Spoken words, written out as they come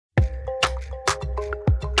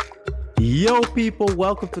Yo people,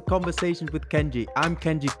 welcome to Conversations with Kenji. I'm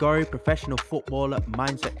Kenji Gori, professional footballer,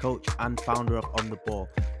 mindset coach and founder of On The Ball.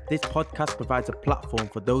 This podcast provides a platform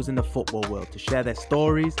for those in the football world to share their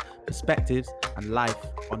stories, perspectives and life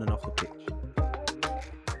on and off the pitch.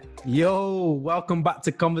 Yo, welcome back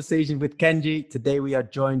to Conversations with Kenji. Today we are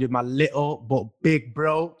joined with my little but big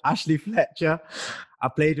bro, Ashley Fletcher. I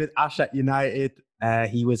played with Ash at United.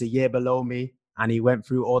 He was a year below me and he went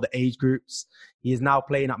through all the age groups. He is now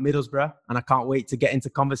playing at Middlesbrough, and I can't wait to get into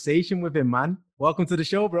conversation with him, man. Welcome to the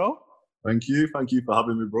show, bro. Thank you for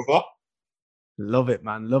having me, brother. Love it,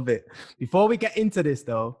 man. Love it. Before we get into this,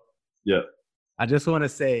 though, I just want to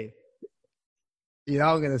say, you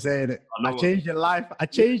know, I'm gonna say it. I changed your life. I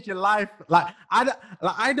changed your life.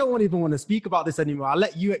 I don't even want to speak about this anymore. I'll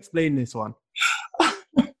let you explain this one.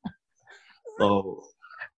 So,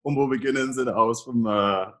 humble beginnings, and I was from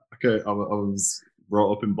I was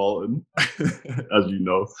brought up in Bolton, as you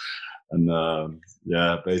know, and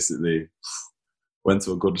basically went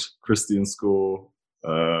to a good Christian school,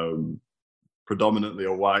 predominantly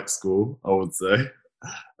a white school, I would say,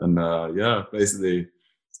 and basically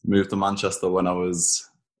moved to Manchester when I was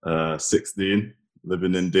 16,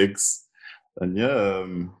 living in Diggs, and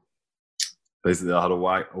basically I had a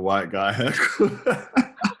white guy haircut.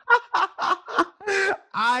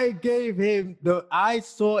 I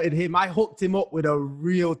sorted him. I hooked him up with a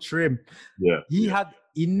real trim. He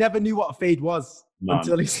never knew what a fade was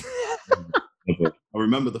until he. I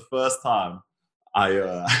remember the first time I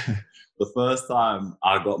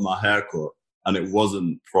got my haircut, and it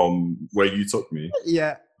wasn't from where you took me.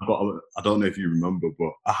 Yeah. I don't know if you remember,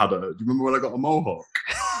 but do you remember when I got a mohawk?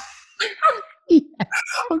 Yeah.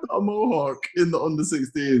 I got a mohawk in the under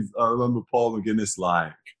 16s. I remember Paul McGuinness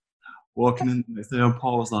walking in the next day, and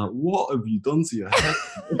Paul was like, "What have you done to your head?"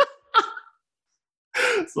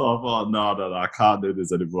 So I thought, no, I can't do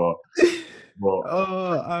this anymore. But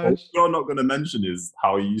what you're not going to mention is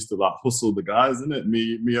how he used to hustle the guys, isn't it?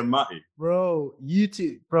 Me and Matty. Bro, you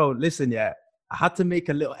two, listen, I had to make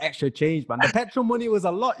a little extra change, man. The petrol money was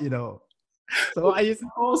a lot, you know. So I used to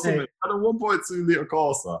I had a 1.2 litre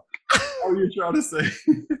Corsa. What are you trying to say?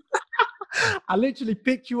 I literally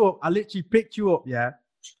picked you up, yeah.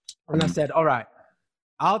 And I said, all right,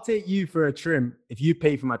 I'll take you for a trim if you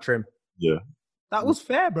pay for my trim. Yeah. That was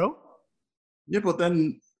fair, bro. Yeah, but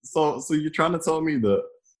then, so you're trying to tell me that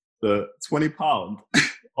the £20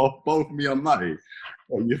 off both me and Matty,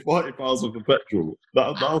 you're £40 worth of petrol.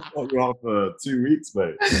 That'll fuck you out for 2 weeks,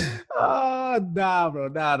 mate. Oh, nah, bro.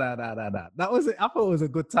 Nah. That was it. I thought it was a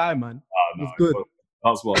good time, man. It was good.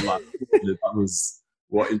 That's what that was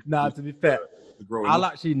what. Nah, to be fair. I'll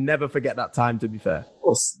actually never forget that time, to be fair. Of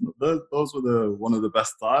course, those were one of the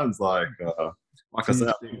best times. Like I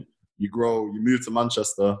said, you move to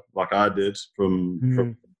Manchester like I did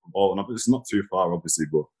from Bolton. It's not too far, obviously,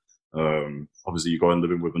 but obviously you go and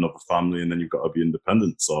living with another family, and then you've got to be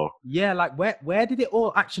independent. So yeah, like where did it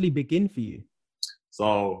all actually begin for you?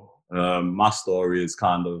 So my story is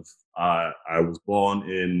kind of I was born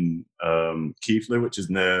in Keighley, which is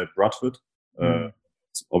near Bradford.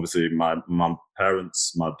 Obviously, my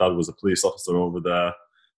dad was a police officer over there.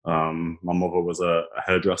 My mother was a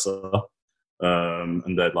hairdresser,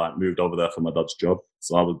 and they'd moved over there for my dad's job.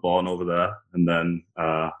 So I was born over there, and then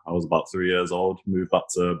I was about 3 years old, moved back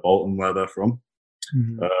to Bolton, where they're from.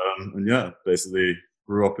 Basically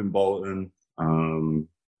grew up in Bolton.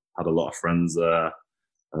 Had a lot of friends there,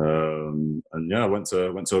 went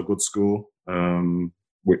to a good school,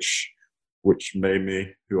 which made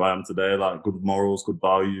me who I am today, like good morals, good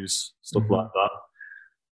values, stuff like that.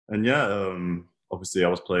 And obviously I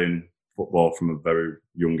was playing football from a very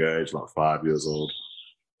young age, like 5 years old.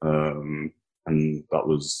 And that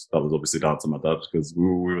was obviously down to my dad, because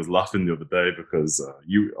we was laughing the other day because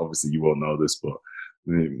you won't know this, but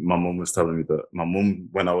my mum was telling me that my mum,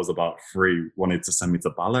 when I was about 3, wanted to send me to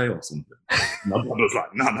ballet or something. My dad was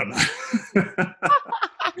like, no.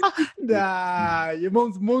 Nah, your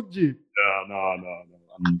mum's mugged you. Yeah, no.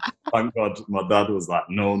 And thank God my dad was like,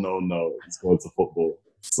 no, he's going to football.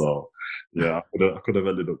 So, yeah, I could have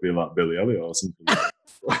ended up being like Billy Elliot or something.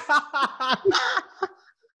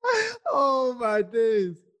 Oh, my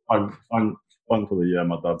days. Thankfully,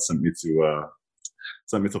 my dad sent me to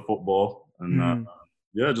football, and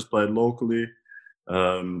just played locally.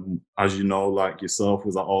 As you know, like yourself,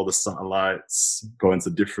 was at all the satellites, going to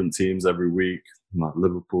different teams every week, like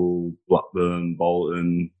Liverpool, Blackburn,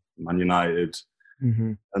 Bolton, Man United.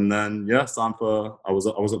 And then I was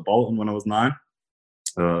at Bolton when I was 9,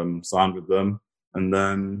 signed with them, and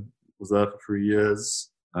then was there for 3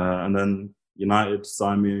 years, and then United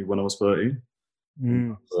signed me when I was 13.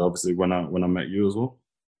 So obviously when I met you as well.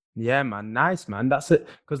 Yeah, man. Nice, man. That's it.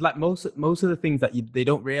 Because like most of the things that they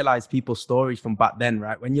don't realize people's stories from back then,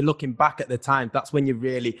 right? When you're looking back at the time, that's when you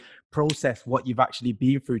really process what you've actually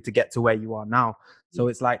been through to get to where you are now. So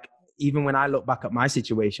it's like, even when I look back at my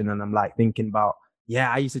situation and I'm like thinking about,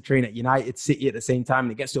 yeah, I used to train at United City at the same time.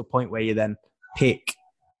 And it gets to a point where you then pick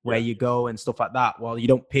where Yeah. you go and stuff like that. Well, you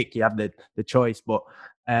don't pick, you have the choice.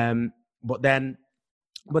 Um, but then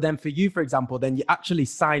But then for you, for example, then you actually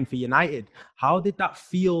signed for United. How did that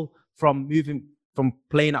feel from moving from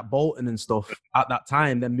playing at Bolton and stuff at that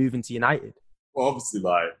time, then moving to United? Well, obviously,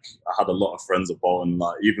 like I had a lot of friends at Bolton.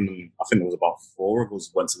 Like even I think there was about four of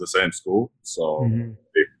us went to the same school, so Mm-hmm.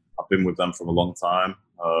 I've been with them for a long time.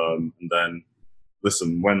 And then,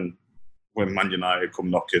 listen, when Man United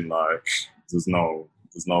come knocking, like there's no,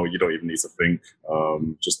 you don't even need to think.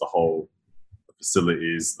 Just the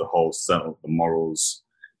facilities, the whole setup, the morals.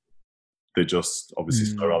 They just obviously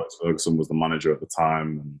Sir Alex Ferguson was the manager at the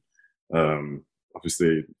time, and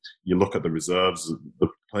obviously you look at the reserves, the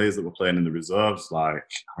players that were playing in the reserves. Like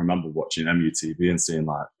I remember watching MUTV and seeing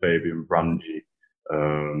like Fabian Brandy,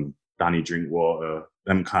 Danny Drinkwater,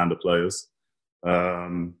 them kind of players.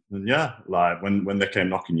 And yeah, like when they came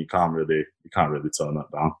knocking, you can't really turn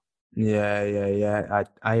that down. Yeah.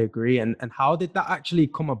 I agree. And how did that actually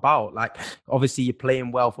come about? Like, obviously you're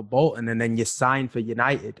playing well for Bolton and then you signed for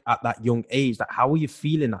United at that young age. Like, how were you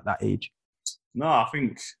feeling at that age? No, I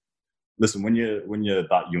think listen, when you're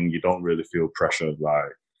that young, you don't really feel pressure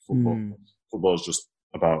like football. Football is just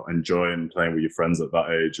about enjoying playing with your friends at that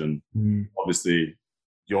age, and obviously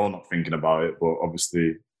you're not thinking about it, but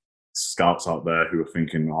obviously scouts out there who are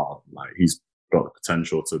thinking, oh, like he's got the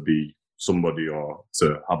potential to be somebody or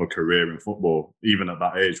to have a career in football, even at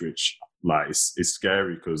that age, which like is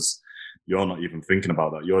scary because you're not even thinking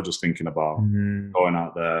about that. You're just thinking about going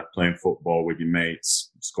out there, playing football with your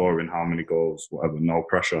mates, scoring how many goals, whatever, no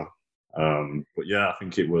pressure. But yeah, I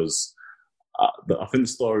think it was. I think the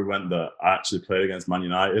story went that I actually played against Man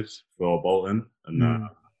United for Bolton, and I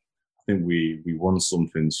think we won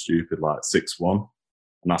something stupid like 6-1,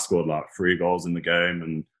 and I scored like 3 goals in the game.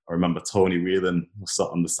 And I remember Tony Whelan was sat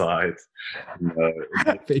on the side.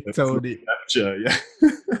 And, Big Tony. Chair, yeah.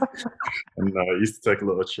 And he used to take a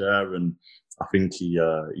little chair, and I think he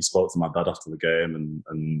spoke to my dad after the game,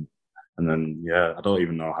 and then yeah, I don't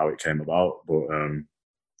even know how it came about, but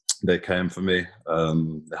they came for me.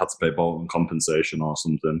 They had to pay Bolton compensation or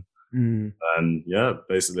something. And yeah,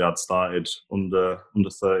 basically I'd started under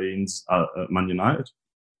 13s at Man United.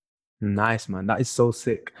 Nice, man. That is so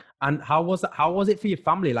sick. And how was that? How was it for your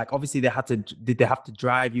family? Like, obviously did they have to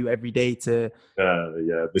drive you every day to?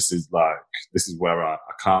 Yeah. This is where I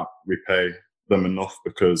can't repay them enough,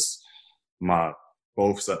 because my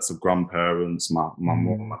both sets of grandparents, my mum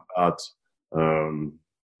and my dad,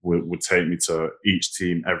 would take me to each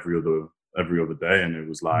team every other day, and it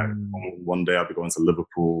was like one day I'd be going to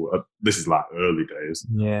Liverpool. This is like early days.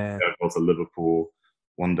 Yeah. I'd go to Liverpool.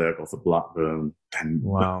 One day I go to Blackburn. Then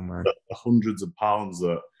Wow, man. the hundreds of pounds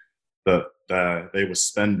that they were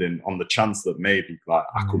spending on the chance that maybe like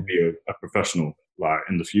I could be a professional like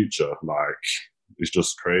in the future. Like it's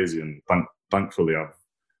just crazy. And thankfully I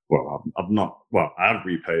have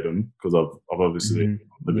repaid them, because I've obviously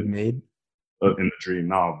made in the dream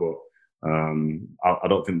now, but I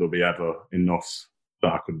don't think there'll be ever enough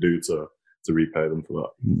that I could do to repay them for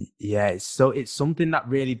that. Yeah, it's something that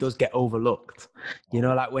really does get overlooked. You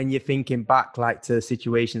know, like when you're thinking back like to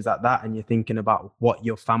situations like that, and you're thinking about what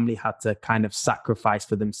your family had to kind of sacrifice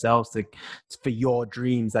for themselves for your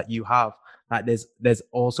dreams that you have. Like there's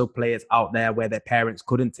also players out there where their parents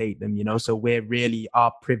couldn't take them, you know. So we really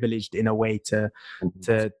are privileged in a way to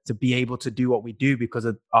be able to do what we do because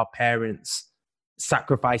of our parents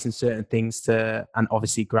sacrificing certain things to, and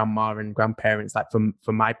obviously grandma and grandparents. Like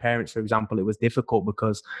for my parents, for example, it was difficult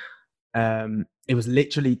because it was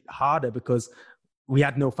literally harder because we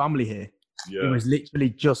had no family here. It was literally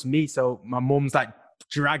just me. So my mum's like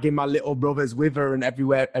dragging my little brothers with her, and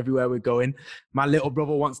everywhere we're going. My little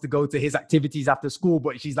brother wants to go to his activities after school,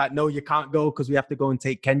 but she's like, no, you can't go because we have to go and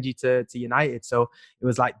take Kenji to United. So it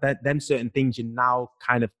was like them certain things you're now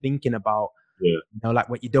kind of thinking about, you know, like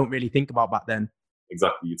what you don't really think about back then.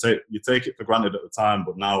 Exactly. You take it for granted at the time,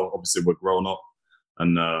 but now obviously we're grown up,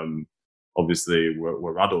 and obviously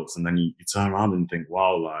we're adults, and then you turn around and think,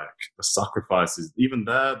 wow, like the sacrifices, even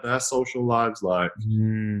their social lives, like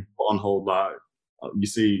put on hold. Like you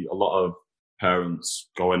see a lot of parents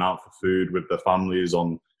going out for food with their families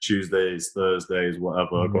on Tuesdays, Thursdays,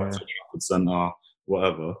 whatever, going to Trafford Centre,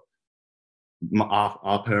 whatever.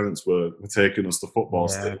 Our parents were taking us to football,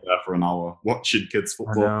 staying there for an hour, watching kids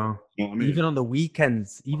football. I know. You know what I mean? Even on the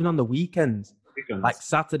weekends. weekends. like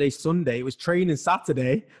Saturday, Sunday. It was training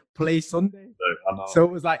Saturday, play Sunday. I know. So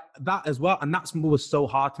it was like that as well. And that's what was so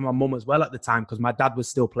hard to my mum as well at the time, because my dad was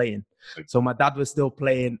still playing. So my dad was still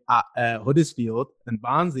playing at Huddersfield and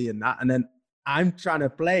Barnsley and that. And then I'm trying to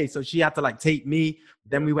play. So she had to like take me.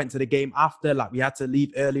 Then we went to the game after, like we had to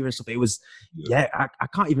leave earlier and stuff. It was, I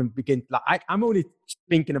can't even begin. Like I'm only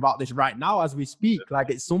thinking about this right now as we speak. Like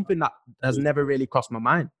it's something that has never really crossed my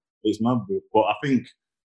mind. It's mad, but I think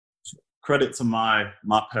credit to my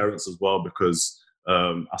parents as well, because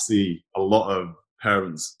I see a lot of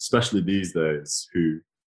parents, especially these days, who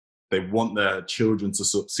they want their children to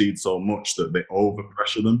succeed so much that they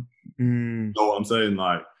overpressure them. You know what I'm saying?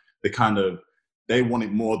 Like they want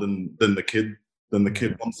it more than the kid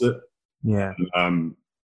wants it. Yeah. And,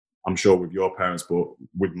 I'm sure with your parents, but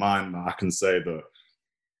with mine, I can say that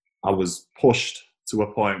I was pushed to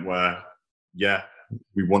a point where,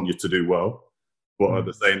 we want you to do well, but at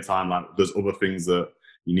the same time, like there's other things that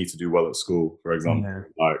you need to do well at school, for example.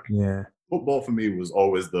 Football for me was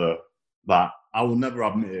always I will never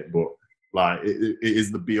admit it, but like it is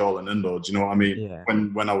the be all and end all. Do you know what I mean? Yeah.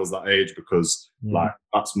 When I was that age, because like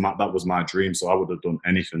that was my dream, so I would have done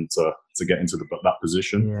anything to get into that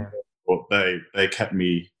position. Yeah. But they kept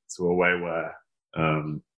me to a way where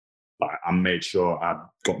like I made sure I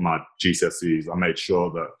got my GCSEs. I made sure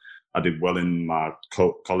that I did well in my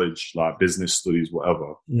college, like business studies,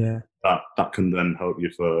 whatever. Yeah. That can then help you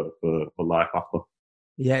for life after.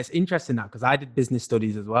 Yeah, it's interesting that, because I did business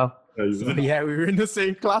studies as well. So, we were in the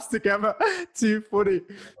same class together. Too funny.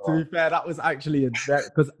 To be fair, that was actually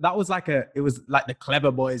because that was it was like the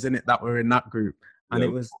clever boys in it that were in that group,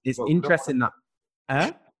 and it's interesting that.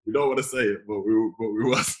 Huh? We don't want to say it, but we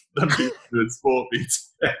was doing sport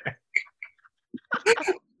BTEC.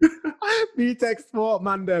 BTEC sport,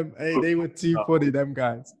 man. Them, hey, they were too funny, them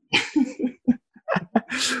guys.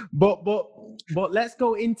 But let's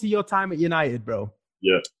go into your time at United, bro.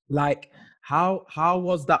 Yeah. Like, how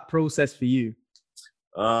was that process for you?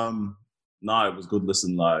 No, it was good.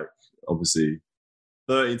 Listen, like obviously,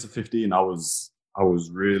 13 to 15, I was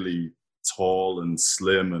really tall and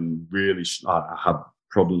slim, and really I had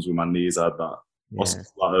problems with my knees. I had that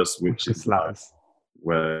osteoarthritis, which is like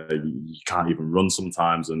where you can't even run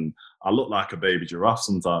sometimes, and I look like a baby giraffe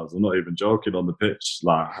sometimes. I'm not even joking on the pitch.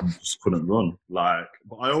 Like I just couldn't run. Like,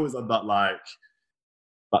 but I always had that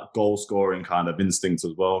goal scoring kind of instinct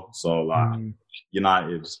as well. So like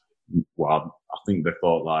United, well, I think they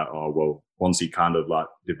thought like, oh well, once he kind of like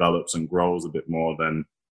develops and grows a bit more, then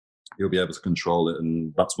he'll be able to control it,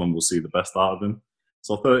 and that's when we'll see the best out of him.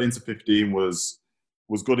 So 13 to 15 was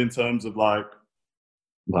good in terms of like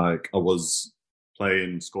I was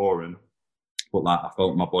playing, scoring, but like I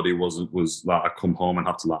felt my body was like I come home and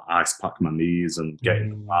have to like ice pack my knees and get in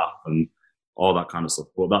the bath and all that kind of stuff.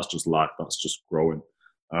 But that's just life. That's just growing.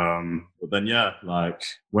 But then like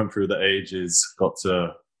went through the ages, got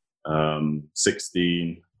to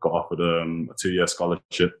 16, got offered a 2-year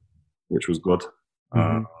scholarship, which was good.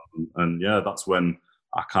 And that's when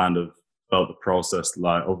I kind of felt the process.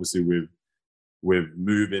 Like obviously with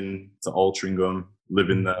moving to Altrincham,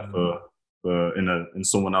 living there in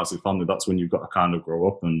someone else's family, that's when you've got to kind of grow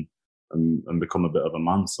up and become a bit of a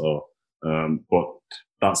man. So, but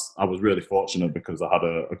I was really fortunate because I had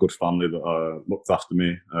a good family that looked after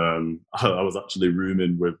me. I was actually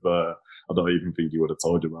rooming with, I don't even think you would have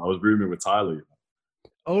told you, but I was rooming with Tyler.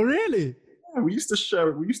 Oh, really? Yeah, we used to share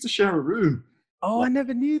a room. Oh, I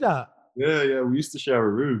never knew that. Yeah, we used to share a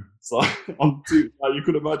room. So you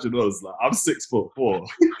could imagine us. Like I'm 6'4".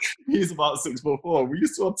 He's about 6'4". We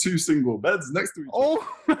used to have 2 single beds next to each other. Oh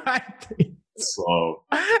my God. So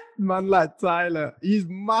man, like Tyler, he's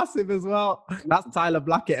massive as well. That's Tyler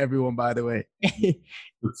Blackett, everyone, by the way.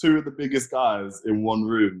 The 2 of the biggest guys in one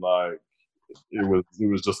room, like it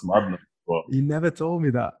was just madness. But you never told me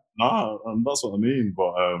that. No, and that's what I mean.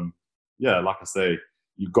 But like I say,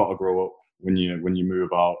 you've got to grow up when you move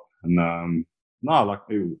out. And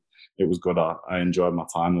it was good. I enjoyed my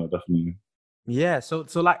time there, definitely. Yeah. So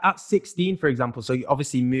like at 16, for example, so you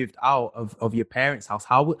obviously moved out of your parents' house.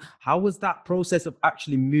 How was that process of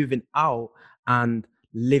actually moving out and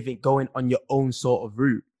going on your own sort of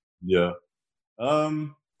route? Yeah.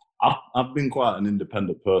 I've been quite an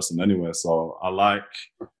independent person anyway, so I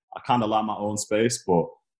kind of like my own space, but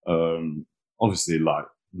obviously like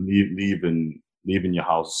leaving your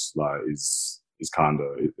house like is kind of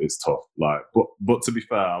it's tough. Like, but to be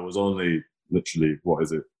fair, I was only literally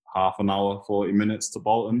half an hour, 40 minutes to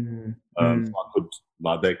Bolton. So I could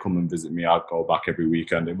they'd come and visit me. I'd go back every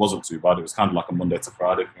weekend. It wasn't too bad. It was kind of like a Monday to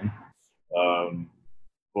Friday thing.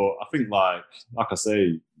 But I think like I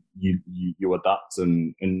say, you adapt,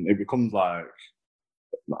 and it becomes like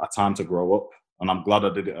a time to grow up. And I'm glad I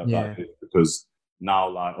did it at that age, because now,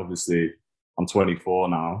 like, obviously I'm 24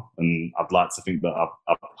 now, and I'd like to think that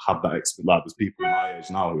I've had that experience. Like, there's people my age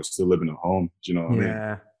now who are still living at home. Do you know what I mean?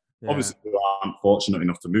 Yeah. Obviously, I'm fortunate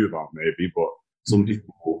enough to move out, maybe, but some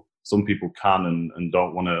people can and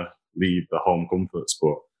don't want to leave the home comforts.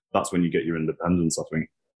 But that's when you get your independence, I think.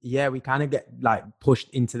 Yeah, we kind of get like pushed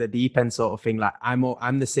into the deep end sort of thing. Like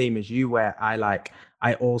I'm the same as you, where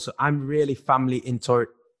I'm really family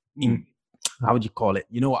how would you call it?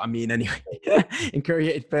 You know what I mean? Anyway,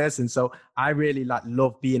 inculcated person. So I really like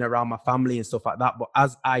love being around my family and stuff like that. But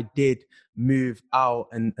as I did move out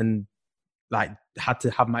and like had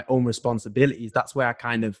to have my own responsibilities, that's where I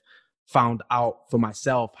kind of found out for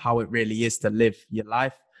myself how it really is to live your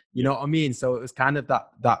life. You know what I mean? So it was kind of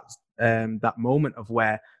that moment of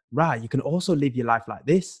where, right, you can also live your life like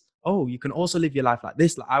this. Oh, you can also live your life like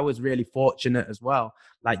this. Like, I was really fortunate as well.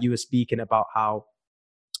 Like, you were speaking about how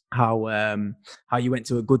you went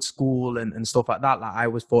to a good school and stuff like that. Like, I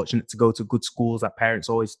was fortunate to go to good schools. Like, parents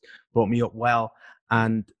always brought me up well.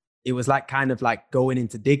 And it was like kind of like going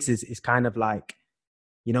into digs is kind of like,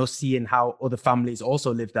 you know, seeing how other families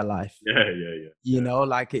also live their life. Yeah. You know,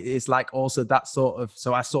 like it's like also that sort of,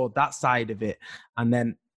 so I saw that side of it. And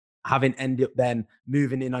then having ended up then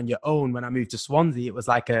moving in on your own, when I moved to Swansea, it was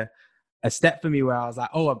like a step for me where I was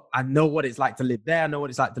like, oh, I know what it's like to live there. I know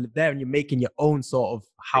what it's like to live there. And you're making your own sort of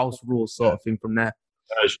house rules sort of thing from there.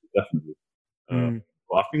 Definitely.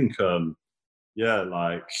 But I think,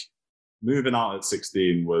 like moving out at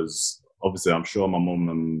 16 was, obviously, I'm sure my mum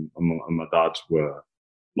and my dad were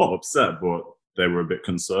not upset, but they were a bit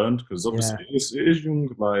concerned, because obviously it is young,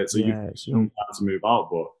 like, so it's young time to move out.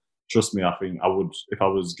 But trust me, I think I would, if I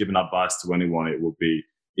was giving advice to anyone, it would be,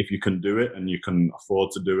 if you can do it and you can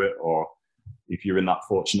afford to do it, or if you're in that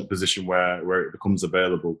fortunate position where it becomes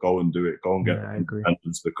available, go and do it. Go and get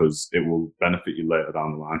independence, because it will benefit you later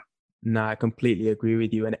down the line. No, I completely agree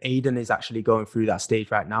with you. And Aiden is actually going through that stage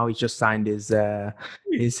right now. He's just signed his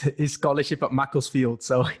scholarship at Macclesfield,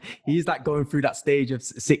 so he's like going through that stage of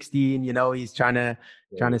 16. You know, he's trying to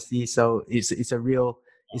see. So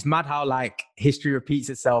it's mad how like history repeats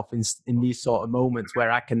itself in these sort of moments where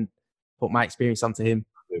I can put my experience onto him.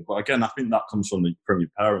 But again, I think that comes from your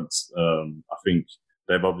parents. I think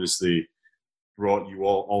they've obviously brought you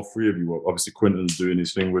all three of you. Obviously, Quinton's doing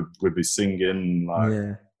his thing with his singing,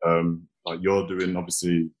 like you're doing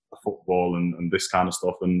obviously the football and this kind of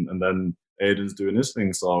stuff, and then Aiden's doing his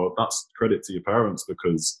thing. So that's credit to your parents,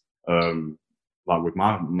 because like with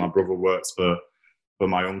my brother works for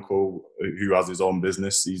my uncle, who has his own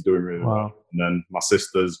business. He's doing really well. And then my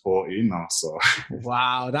sister's 14 now. So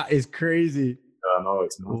wow, that is crazy. I know,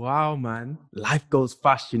 it's nice. Wow, man. Life goes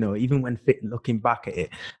fast, you know, even when looking back at it.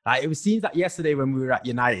 Like, it seems that yesterday when we were at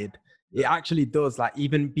United, it actually does, like,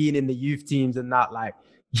 even being in the youth teams and that, like,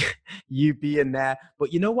 you being there.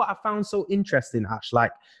 But you know what I found so interesting, Ash?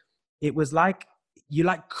 Like, it was like you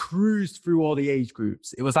like cruised through all the age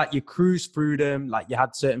groups. It was like you cruised through them. Like, you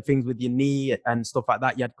had certain things with your knee and stuff like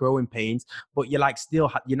that. You had growing pains, but you like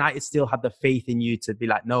United still had the faith in you to be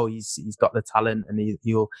like, no, he's got the talent and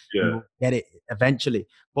he'll get it eventually.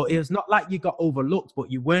 But it was not like you got overlooked, but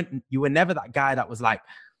you were never that guy that was like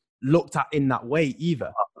looked at in that way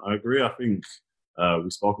either. I agree. I think we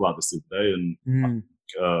spoke about this today, and I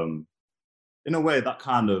think, in a way that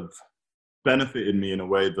kind of benefited me in a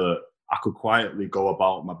way that I could quietly go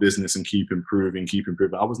about my business and keep improving.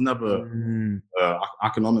 I was never, I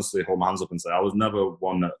can honestly hold my hands up and say I was never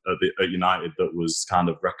one at United that was kind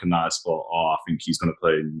of recognised for, I think he's going to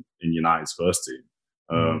play in United's first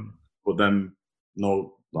team. But then,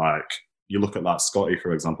 like, you look at like Scotty,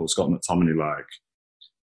 for example, Scott McTominay, like,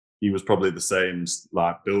 he was probably the same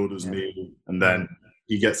like build as me, and then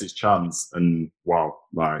he gets his chance, and wow,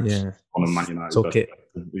 like one of Man United's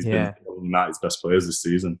he's been one of United's best players this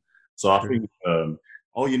season. So I think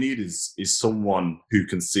all you need is someone who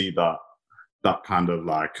can see that kind of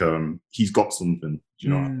like he's got something, do you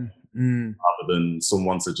know, rather than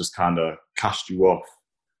someone to just kind of cast you off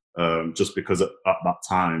just because at that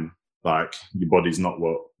time, like, your body's not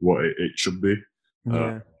what it should be.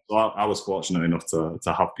 So I was fortunate enough to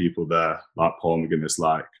have people there like Paul McGuinness,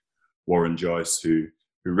 like Warren Joyce, who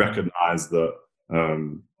recognise that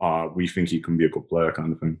we think he can be a good player,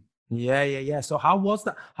 kind of thing. Yeah. So how was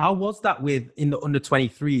that with in the under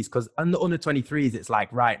 23s? Because in the under 23s, it's like,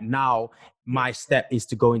 right now, my step is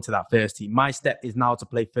to go into that first team. My step is now to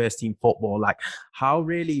play first team football. Like, how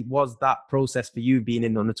really was that process for you being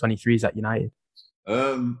in the under 23s at United?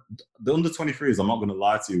 The under 23s, I'm not going to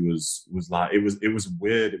lie to you, was like, it was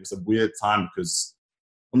weird. It was a weird time because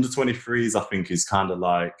under 23s, I think, is kind of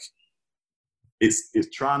like it's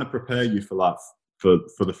trying to prepare you for like for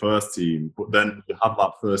the first team, but then you have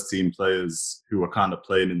like first team players who are kind of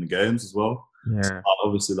playing in the games as well. Yeah. So,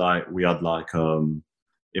 obviously, like we had like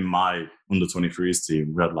in my under 23s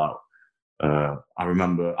team, we had like I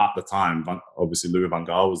remember at the time, obviously Louis van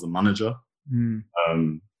Gaal was the manager.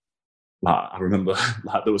 Like I remember,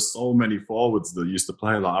 like there were so many forwards that used to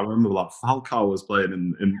play. Like I remember, like Falcao was playing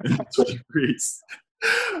in the 23s.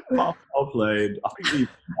 Falcao played. I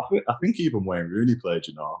think even Wayne Rooney played.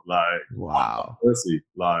 You know, like wow. Percy,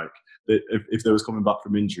 like if they was coming back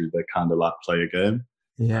from injury, they kind of like play a game.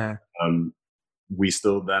 Yeah. We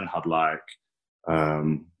still then had like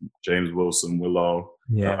James Wilson, Willow,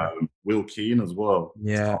 Will Keane as well.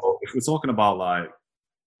 Yeah. So if we're talking about like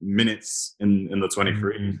minutes in the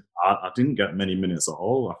 23, I didn't get many minutes at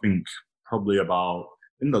all. I think probably about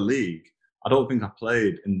in the league. I don't think I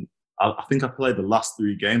played in. I think I played the last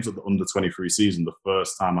 3 games of the under 23 season the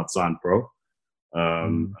first time I'd signed pro.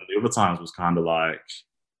 And the other times was kind of like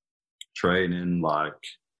training, like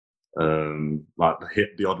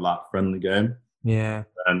the odd like friendly game. Yeah.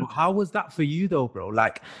 And how was that for you though, bro?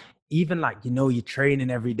 Like, even like, you know, you're training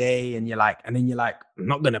every day and you're like, and then you're like, I'm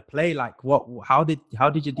not going to play. Like how did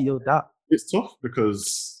you deal with that? It's tough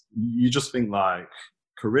because you just think like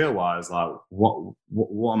career wise, like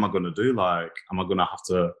what am I going to do? Like, am I going to have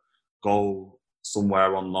to go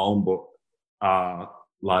somewhere on loan? But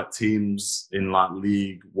like teams in like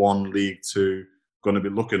League 1, League 2 going to be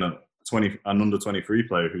looking at an under 23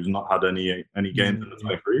 player who's not had any games in the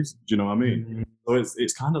 23s. Do you know what I mean? So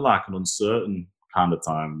it's kind of like an uncertain kind of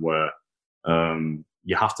time where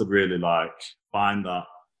you have to really like find that,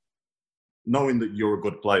 knowing that you're a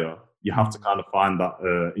good player, you have to kind of find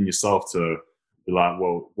that in yourself to be like,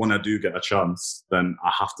 well, when I do get a chance, then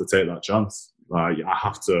I have to take that chance. Like I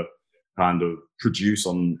have to kind of produce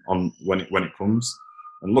on when it comes.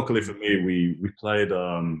 And luckily for me, we played.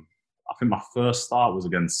 I think my first start was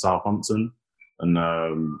against Southampton, and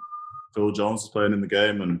Phil Jones was playing in the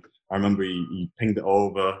game, and I remember he pinged it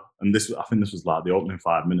over, and I think this was like the opening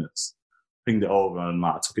 5 minutes. Pinged it over, and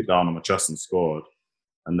like, I took it down on my chest and scored.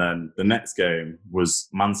 And then the next game was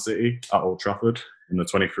Man City at Old Trafford in the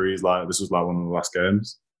 23s. Like this was like one of the last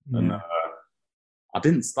games, and I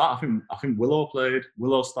didn't start. I think Willow played.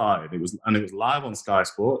 Willow started. It was live on Sky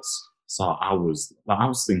Sports. So I was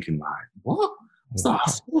thinking like, what? So I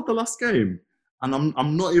scored the last game, and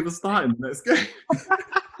I'm not even starting the next game.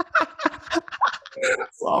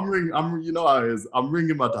 So I'm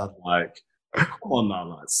ringing my dad like, come on now,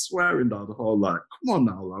 like swearing down the whole like, come on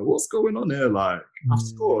now, like what's going on here? Like I've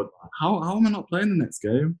scored. How am I not playing the next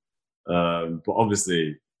game? But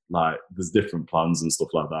obviously, like there's different plans and stuff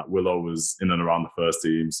like that. Willow was in and around the first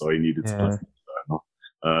team, so he needed to play.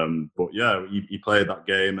 But yeah, he played that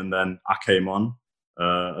game, and then I came on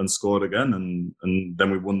and scored again, and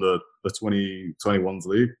then we won the 2021's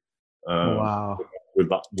league. Wow. With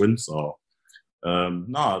that win, so.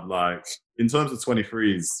 No, like in terms of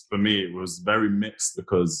 23s, for me, it was very mixed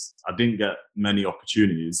because I didn't get many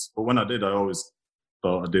opportunities. But when I did, I always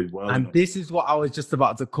thought I did well. And this is what I was just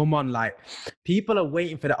about to come on. Like, people are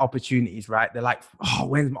waiting for the opportunities, right? They're like, oh,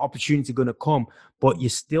 when's my opportunity going to come? But you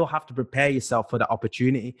still have to prepare yourself for the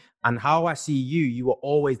opportunity. And how I see you were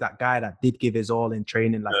always that guy that did give his all in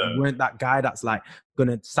training. Like, you weren't that guy that's like going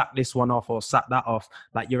to sack this one off or sack that off.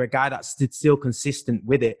 Like, you're a guy that's still consistent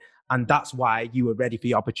with it. And that's why you were ready for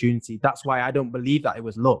your opportunity. That's why I don't believe that it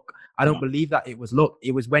was luck. I don't believe that it was luck.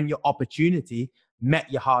 It was when your opportunity met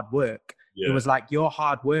your hard work. Yeah. It was like your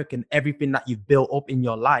hard work and everything that you've built up in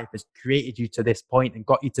your life has created you to this point and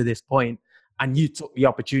got you to this point, and you took the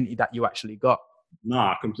opportunity that you actually got. No,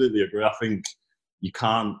 I completely agree. I think you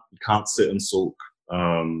can't sit and sulk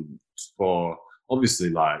for, obviously,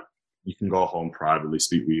 like you can go home privately,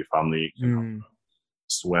 speak with your family, you can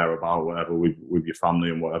swear about whatever with your family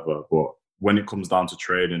and whatever, but when it comes down to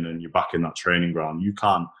training and you're back in that training ground, you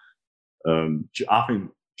can't. I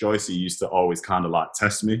think Joycey used to always kind of like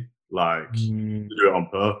test me, like to do it on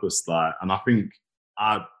purpose, like, and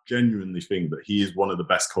I genuinely think that he is one of the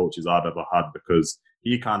best coaches I've ever had, because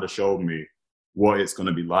he kind of showed me what it's going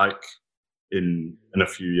to be like in a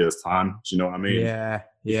few years' time. Do you know what I mean?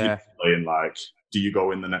 Yeah. Playing, like, do you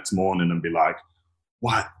go in the next morning and be like,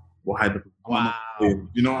 what? Wow.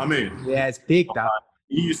 You know what I mean? Yeah, it's big. That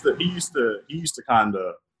he used to kind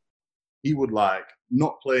of, he would like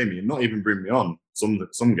not play me, not even bring me on some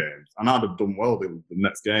games, and I'd have done well the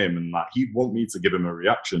next game, and like he'd want me to give him a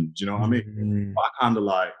reaction. Do you know what I mean? But I kind of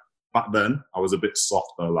like, back then I was a bit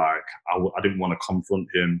softer, like I didn't want to confront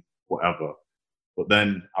him, whatever. But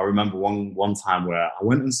then I remember one time where I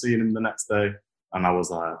went and seen him the next day, and I was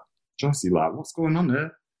like, Joycey, like, what's going on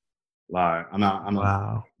here? Like,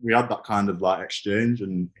 Wow. we had that kind of like exchange,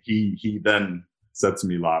 and he then said to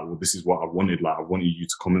me like, well, this is what I wanted. Like, I wanted you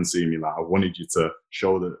to come and see me. Like, I wanted you to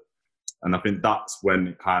show that. And I think that's when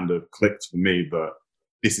it kind of clicked for me that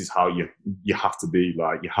this is how you have to be.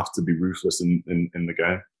 Like, you have to be ruthless in the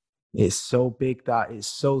game. It's so big that it's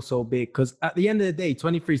so big, because at the end of the day,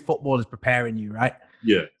 23's football is preparing you, right?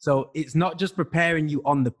 Yeah. So it's not just preparing you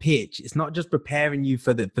on the pitch. It's not just preparing you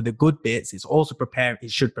for the good bits. It's also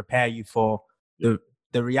it should prepare you for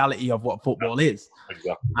the reality of what football is.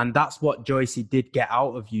 Exactly. And that's what Joycey did get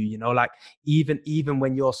out of you, you know, like even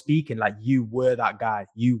when you're speaking, like you were that guy.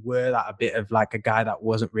 You were that a bit of like a guy that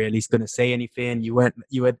wasn't really going to say anything. You were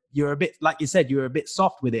a bit, like you said, you were a bit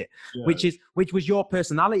soft with it, which was your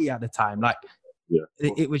personality at the time. Like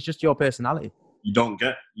it was just your personality. You don't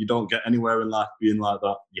get anywhere in life being like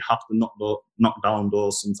that. You have to knock down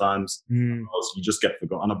doors sometimes, because you just get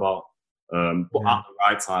forgotten about. But at the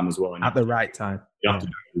right time as well. At the right time. You have to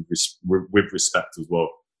do it with respect as well.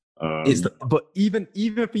 But even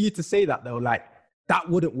for you to say that though, like that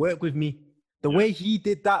wouldn't work with me. The way he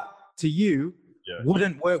did that to you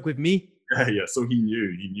wouldn't work with me. Yeah. So he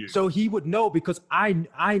knew. So he would know, because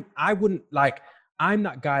I wouldn't, like, I'm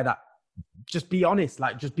that guy that just be honest,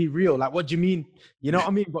 like just be real. Like, what do you mean? You know what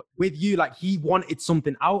I mean? But with you, like he wanted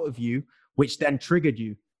something out of you, which then triggered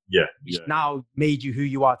you. Which now made you who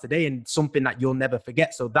you are today, and something that you'll never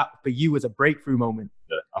forget. So that for you was a breakthrough moment.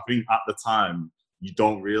 Yeah, I think at the time you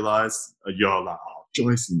don't realize, you're like, oh,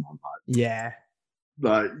 Joycey, man. Yeah.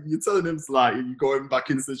 Like, you're telling him, like, you're going back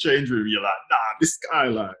into the change room, you're like, nah, this guy,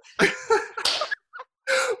 like.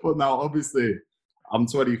 But now, obviously, I'm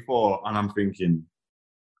 24 and I'm thinking,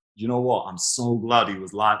 you know what? I'm so glad he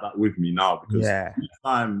was like that with me now, because each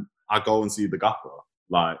time I go and see the gaffer,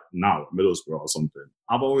 like now at Middlesbrough or something,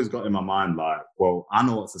 I've always got in my mind like, well, I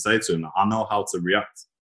know what to say to him. I know how to react.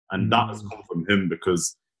 And that has come from him,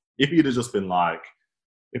 because if he'd have just been like,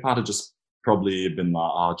 if I'd have just probably been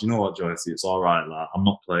like, oh, do you know what, Joycey, it's all right. Like, I'm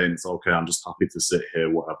not playing. It's okay. I'm just happy to sit here,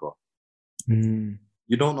 whatever.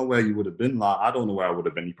 You don't know where you would have been. Like, I don't know where I would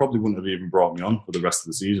have been. He probably wouldn't have even brought me on for the rest of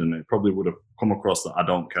the season. It probably would have come across that I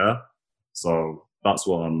don't care. So that's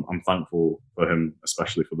what I'm thankful for him,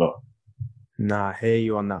 especially for that. Nah, I hear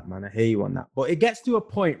you on that, man. I hear you on that. But it gets to a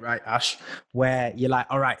point, right, Ash, where you're like,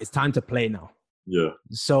 all right, it's time to play now. Yeah.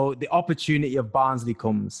 So the opportunity of Barnsley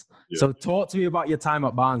comes. Yeah. So talk to me about your time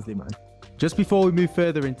at Barnsley, man. Just before we move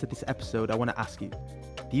further into this episode, I want to ask you,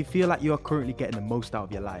 do you feel like you are currently getting the most out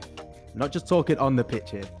of your life? I'm not just talking on the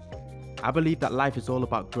pitch here. I believe that life is all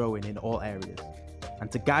about growing in all areas.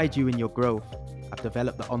 And to guide you in your growth, I've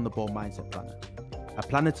developed the On The Ball Mindset Planner. A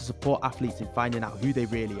planner to support athletes in finding out who they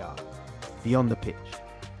really are, beyond the pitch.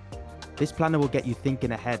 This planner will get you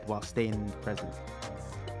thinking ahead while staying in the present,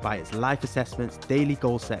 by its life assessments, daily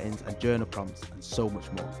goal settings and journal prompts, and so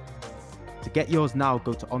much more. To get yours now,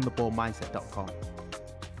 go to ontheballmindset.com.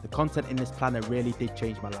 The content in this planner really did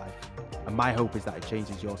change my life, and my hope is that it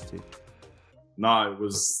changes yours too. No, it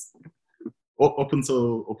was up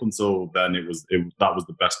until then. That was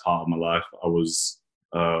the best part of my life. I was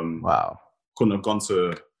couldn't have gone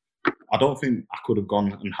to. I don't think I could have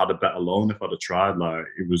gone and had a better loan if I'd have tried. Like,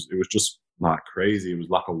 it was just like crazy. It was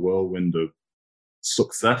like a whirlwind of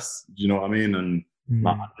success. Do you know what I mean? And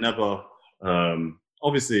like, I'd never.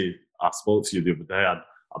 Obviously, I spoke to you the other day.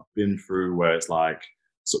 I've been through where it's like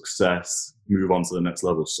success, move on to the next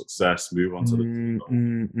level. Success, move on to the next level.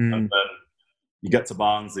 And then you get to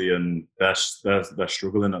Barnsley and they're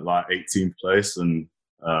struggling at like 18th place. And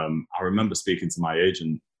I remember speaking to my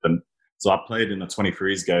agent. And so I played in a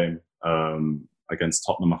 23s game against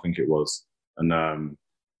Tottenham, I think it was. And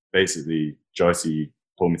basically, Joycey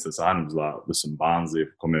pulled me to the side and was like, listen, Barnsley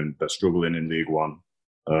have come in, they're struggling in League One.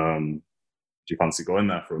 Do you fancy going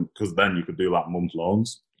there because then you could do like month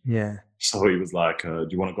loans. Yeah. So he was like, do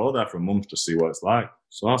you want to go there for a month to see what it's like?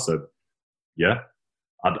 So I said, yeah.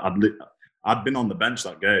 I'd been on the bench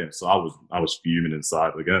that game, so I was fuming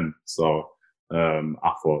inside again. So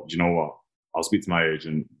I thought, do you know what? I'll speak to my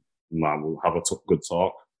agent and we'll have a good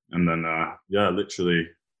talk. And then, literally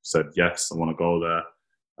said, yes, I want to go there.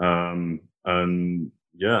 And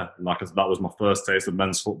yeah, like that was my first taste of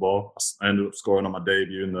men's football. I ended up scoring on my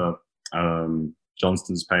debut in the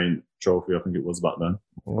Johnston's Paint Trophy, I think it was back then.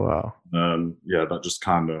 Wow. Yeah, that just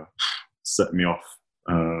kind of set me off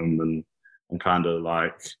and kind of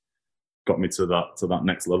like got me to that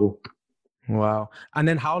next level. Wow. And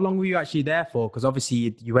then how long were you actually there for? Because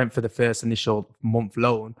obviously you went for the first initial month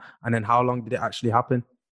loan, and then how long did it actually happen?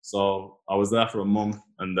 So I was there for a month,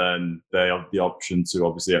 and then they have the option to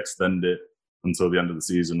obviously extend it until the end of the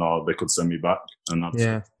season, or they could send me back. And I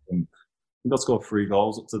got to score 3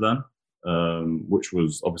 goals up to then, which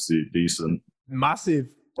was obviously decent. Massive.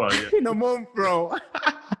 But, yeah. In a month, bro.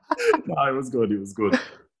 No, it was good. It was good.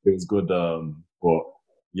 It was good. But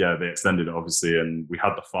yeah, they extended it obviously, and we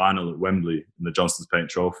had the final at Wembley in the Johnstone's Paint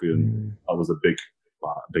Trophy, and that was a big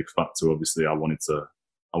factor. Obviously, I wanted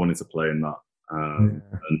to play in that, and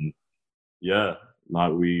yeah,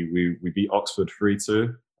 like we beat Oxford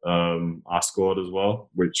 3-2. I scored as well,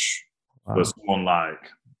 which for someone like,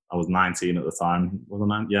 I was 19 at the time. Was I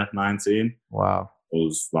 9? Yeah, 19. Wow. It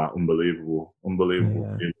was like unbelievable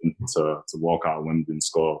feeling to walk out of Wembley and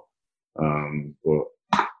score. But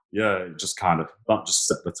yeah, it just that just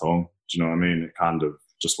set the tone. Do you know what I mean? It kind of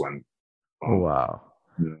just went. Wow.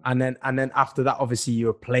 Yeah. And then after that, obviously you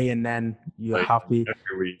were playing. Then you're happy.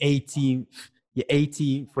 18th. You're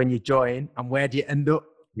 18th when you join. And where do you end up?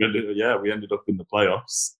 We ended up in the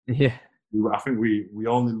playoffs. Yeah. I think we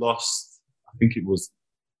only lost, I think it was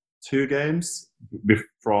 2 games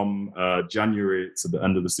from January to the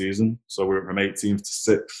end of the season. So we went from 18th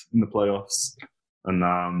to 6th in the playoffs. And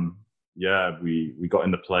we got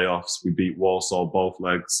in the playoffs. We beat Walsall both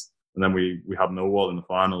legs. And then we had Millwall in the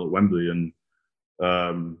final at Wembley. And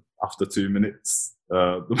after 2 minutes,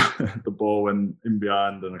 the ball went in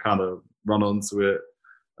behind and I kind of ran onto it.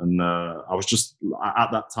 And I was just, at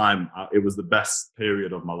that time, it was the best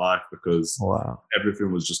period of my life because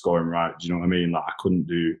everything was just going right. Do you know what I mean? Like, I couldn't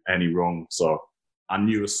do any wrong. So I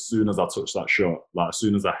knew as soon as I touched that shot, like as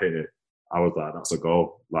soon as I hit it, I was like, that's a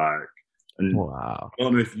goal. Like, and I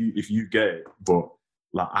don't know if you get it, but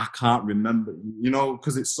like, I can't remember, you know,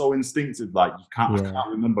 because it's so instinctive. Like, I can't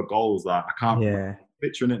remember goals. Like, I can't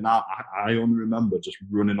picturing it now. I only remember just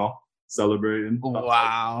running off, celebrating.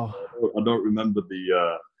 Wow. I don't remember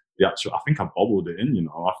the actual. I think I bobbled it in. You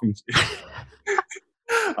know, I think it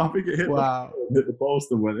hit the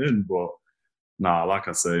post and went in. But nah, like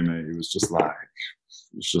I say, mate, it was just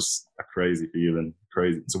a crazy feeling,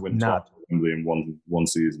 crazy to win 12 in one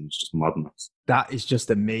season. It's just madness. That is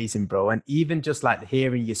just amazing, bro. And even just like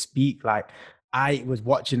hearing you speak, like I was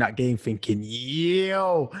watching that game thinking,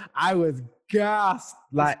 yo, I was gassed.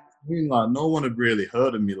 Like no one had really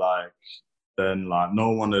heard of me. Like then, like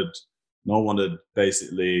no one had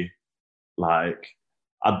basically, like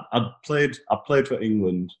I played for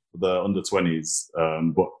England for the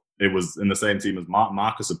under-20s, but it was in the same team as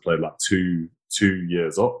Marcus had played like two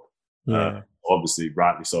years up. Obviously,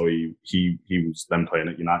 rightly so. He was then playing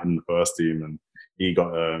at United in the first team, and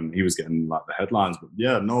he was getting like the headlines. But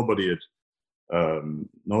yeah, nobody had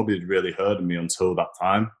really heard of me until that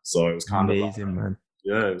time. So it was kind of amazing, man.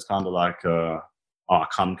 Yeah, it was kind of like. I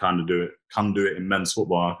can do it in men's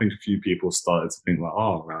football. I think a few people started to think like,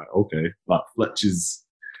 oh, right, okay, like Fletcher's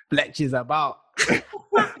about.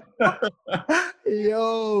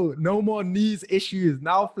 Yo, no more knees issues.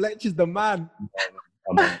 Now Fletcher's the man.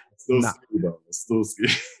 Still ski.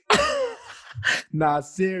 Nah,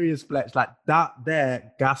 serious Fletch. Like that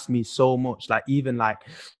there gassed me so much. Like even like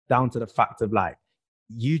down to the fact of like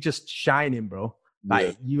you just shining, bro.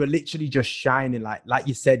 Like you were literally just shining. Like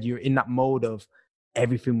you said, you're in that mode of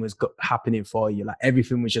everything was happening for you. Like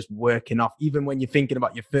everything was just working off. Even when you're thinking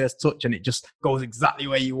about your first touch and it just goes exactly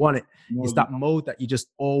where you want it. It's that mode that you're just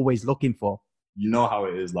always looking for. You know how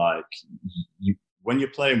it is. Like when you're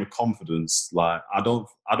playing with confidence, like I don't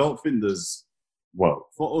think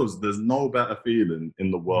for us, there's no better feeling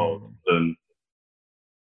in the world than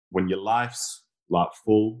when your life's like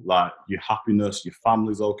full, like your happiness, your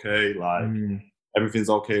family's okay, like everything's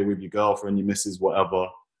okay with your girlfriend, your missus, whatever,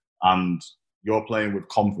 and you're playing with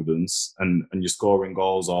confidence and you're scoring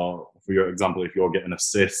goals, or for your example, if you're getting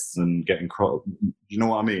assists and getting, you know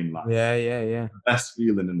what I mean? Like, yeah. The best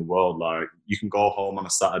feeling in the world. Like you can go home on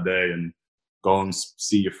a Saturday and go and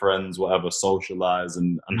see your friends, whatever, socialize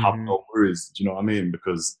and have no worries. Do you know what I mean?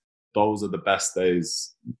 Because those are the best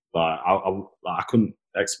days. Like I couldn't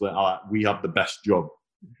explain. We have the best job.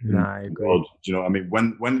 Nah, I agree. Do you know what I mean?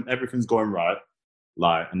 When everything's going right,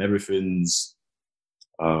 like, and everything's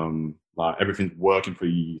like everything's working for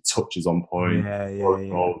you, your touch is on point. There's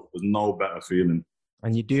no better feeling.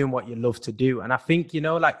 And you're doing what you love to do. And I think, you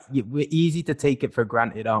know, like we're easy to take it for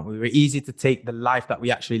granted, aren't we? We're easy to take the life that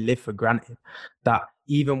we actually live for granted. That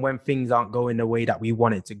even when things aren't going the way that we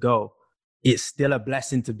want it to go, it's still a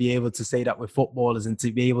blessing to be able to say that we're footballers and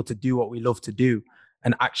to be able to do what we love to do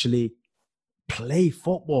and actually play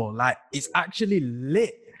football. Like it's actually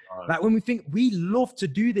lit. Like when we think we love to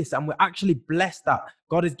do this and we're actually blessed that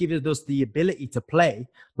God has given us the ability to play,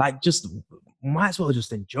 like just might as well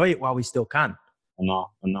just enjoy it while we still can. I know.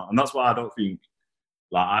 And that's why I don't think,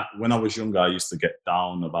 like when I was younger, I used to get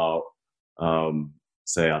down about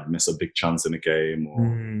say I'd miss a big chance in a game,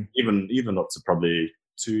 or even up to probably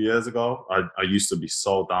 2 years ago, I used to be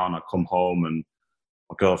so down. I'd come home and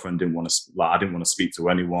my girlfriend didn't want to, I didn't want to speak to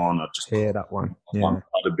anyone. I'd just hear that one. Yeah.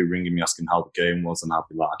 I'd be ringing me asking how the game was, and I'd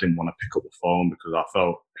be like, I didn't want to pick up the phone because I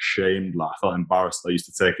felt ashamed. Like, I felt embarrassed. I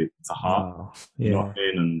used to take it to heart. Wow. Yeah. You know what I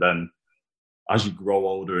mean? And then as you grow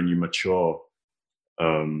older and you mature,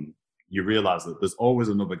 you realize that there's always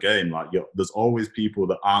another game. Like, there's always people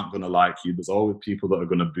that aren't going to like you. There's always people that are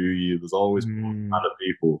going to boo you. There's always other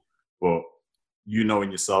people. But you know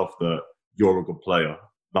in yourself that you're a good player.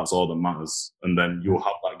 That's all that matters. And then you'll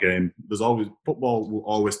have that game. There's always, football will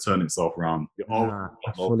always turn itself around. I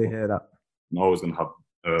fully hear that. You're always going to have.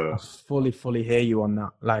 I fully hear you on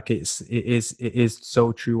that. Like, it is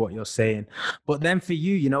so true what you're saying. But then for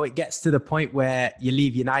you, you know, it gets to the point where you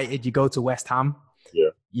leave United, you go to West Ham.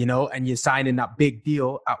 Yeah. You know, and you're signing that big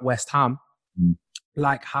deal at West Ham.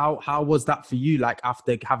 Like, how was that for you? Like,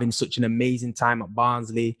 after having such an amazing time at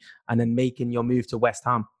Barnsley and then making your move to West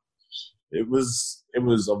Ham? It was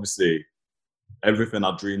obviously everything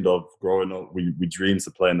I dreamed of growing up. We dreamed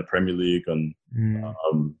to play in the Premier League, and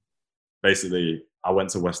basically I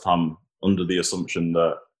went to West Ham under the assumption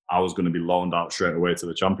that I was going to be loaned out straight away to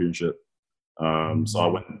the Championship. So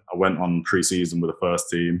I went on pre-season with the first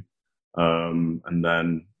team, and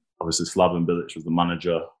then obviously Slaven Bilic was the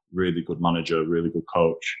manager, really good manager, really good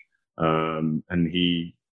coach, and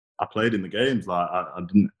I played in the games. Like, I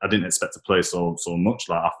didn't expect to play so much.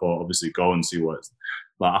 Like, I thought obviously go and see what it's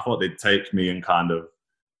like. I thought they'd take me and kind of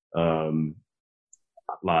oh,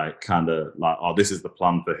 this is the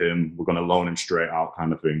plan for him. We're going to loan him straight out,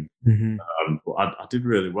 kind of thing. But I did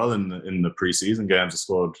really well in the pre-season games. I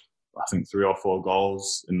scored, I think, 3 or 4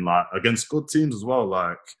 goals in, like, against good teams as well.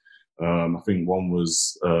 Like, I think one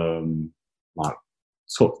was a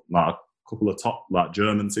couple of top, like,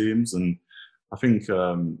 German teams, and I think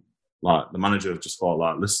like the manager just thought,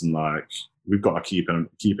 like, listen, like, we've got to keep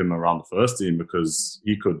him around the first team because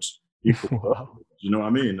he could Wow. you know what I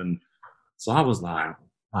mean? And so I was like,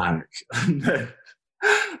 and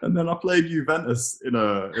then I played Juventus in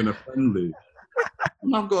a friendly,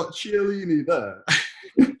 and I've got Chiellini there,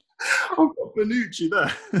 I've got Bonucci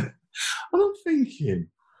there, and I'm thinking,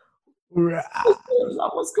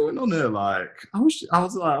 what's going on here? Like, I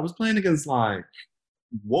was playing against, like,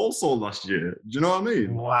 Walsall last year. Do you know what I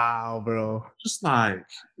mean? Wow, bro. Just like,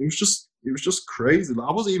 it was just crazy. Like,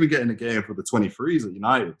 I wasn't even getting a game for the 23s at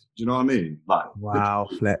United. Do you know what I mean? Like, wow,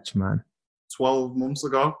 Fletch, man. 12 months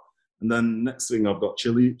ago. And then next thing, I've got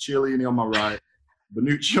Chiellini on my right,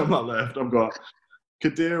 Bonucci on my left. I've got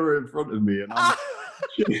Khedira in front of me, and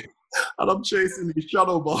I'm chasing these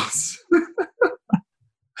shadow balls.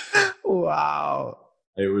 Wow.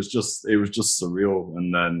 It was just surreal.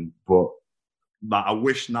 And then, but like, I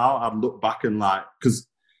wish now I'd look back and, like, because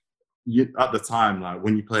at the time, like,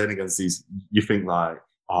 when you're playing against these, you think, like,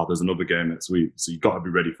 oh, there's another game next week, so you got to be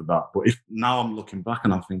ready for that. But if now I'm looking back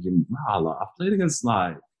and I'm thinking, wow, like, I've played against,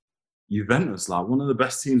 like, Juventus, like, one of the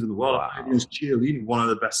best teams in the world. Wow. I played against Chiellini, one of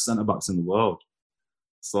the best centre backs in the world.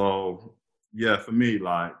 So yeah, for me,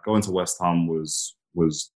 like, going to West Ham was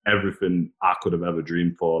everything I could have ever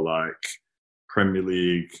dreamed for. Like, Premier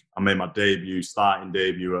League, I made my starting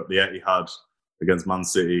debut at the Etihad against Man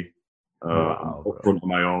City, up front of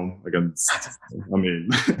my own against. I mean,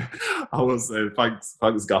 I was saying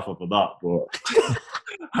thanks Gaffer for that, but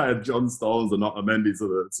I had John Stones and Otamendi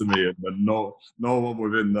to me, and then no one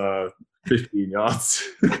within 15 yards.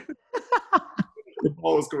 The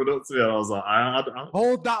ball was coming up to me, and I was like, I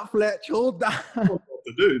hold that, Fletch, hold that. I don't know what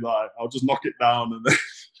to do. Like, I'll just knock it down, and then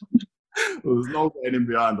there's no getting in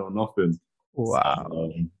behind or nothing.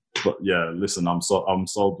 Wow. But yeah, listen, I'm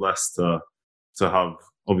so blessed to have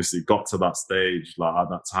obviously got to that stage, like, at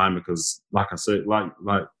that time, because, like I said, like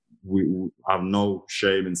we have no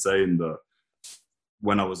shame in saying that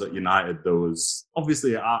when I was at United, there was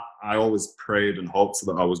obviously I always prayed and hoped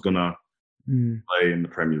that I was gonna play in the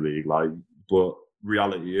Premier League, like, but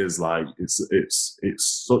reality is, like, it's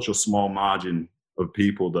such a small margin of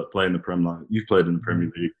people that play in the Premier League. You played in the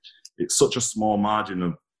Premier League. It's such a small margin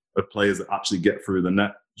of players that actually get through the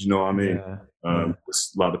net. Do you know what I mean?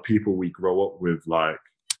 It's like the people we grow up with, like,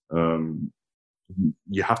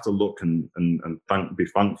 you have to look and be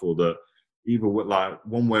thankful that either with, like,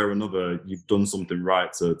 one way or another, you've done something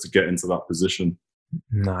right to get into that position.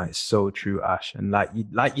 No, it's so true, Ash. And like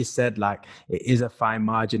you said, like, it is a fine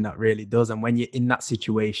margin that really does. And when you're in that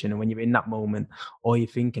situation and when you're in that moment, all you're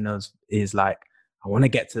thinking of is, like, I want to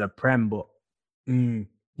get to the Prem, but you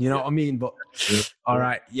know what I mean? But all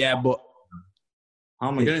right, but how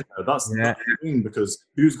am I getting there? That's the thing, because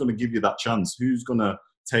who's going to give you that chance? Who's going to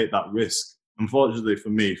take that risk. Unfortunately for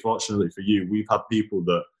me, fortunately for you, we've had people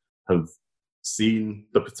that have seen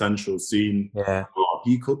the potential, seen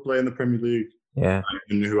he could play in the Premier League. Yeah.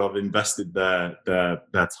 And who have invested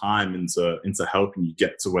their time into helping you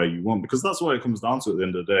get to where you want, because that's what it comes down to at the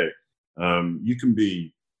end of the day. You can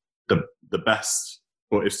be the best,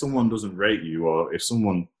 but if someone doesn't rate you, or if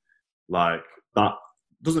someone like that,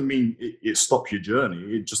 doesn't mean it stops your journey.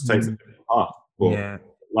 It just takes a different path. But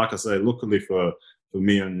like I say, luckily for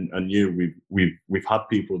me and you, we've had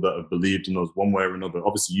people that have believed in us one way or another.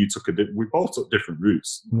 Obviously, we both took different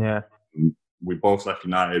routes. Yeah. We both left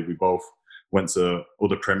United. We both went to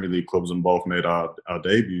other Premier League clubs and both made our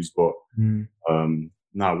debuts. But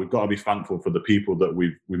now we've got to be thankful for the people that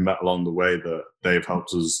we've met along the way, that they've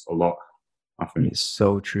helped us a lot, I think. It's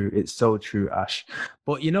so true. It's so true, Ash.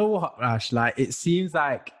 But you know what, Ash? Like, it seems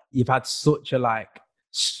like you've had such a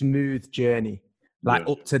smooth journey,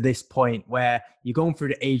 up to this point where you're going through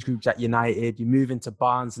the age groups at United, you move into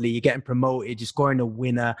Barnsley, you're getting promoted, you're scoring a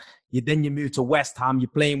winner. Then you move to West Ham, you're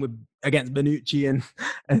playing against Bonucci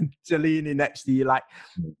and Cellini next to you.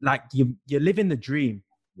 You're living the dream.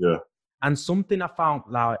 Yeah. And something I found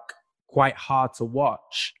quite hard to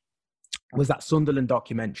watch was that Sunderland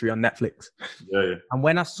documentary on Netflix. Yeah. And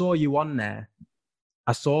when I saw you on there,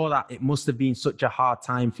 I saw that it must have been such a hard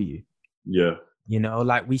time for you. Yeah.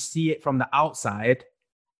 We see it from the outside,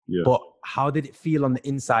 but how did it feel on the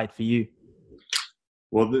inside for you?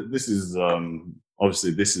 Well, this is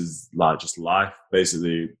obviously this is just life.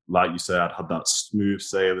 Basically, like you said, I'd had that smooth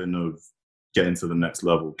sailing of getting to the next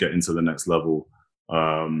level.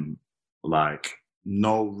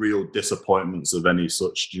 No real disappointments of any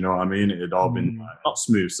such. Do you know what I mean? It had all been not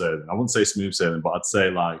smooth sailing. I wouldn't say smooth sailing, but I'd say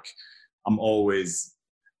I'm always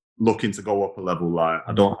looking to go up a level. I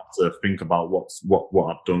don't have to think about what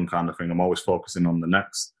I've done, kind of thing. I'm always focusing on the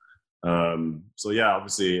next.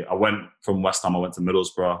 Obviously I went from West Ham, I went to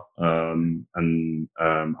Middlesbrough, and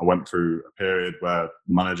I went through a period where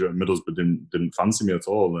the manager at Middlesbrough didn't fancy me at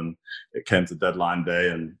all, and it came to deadline day,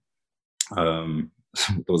 and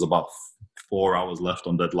there was about 4 hours left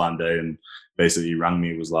on deadline day, and basically he rang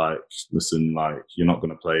me, was like, listen, you're not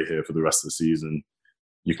going to play here for the rest of the season,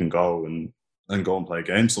 you can go and go and play a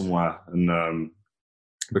game somewhere. And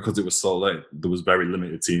because it was so late, there was very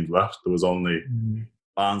limited teams left. There was only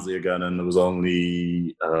Barnsley again, and there was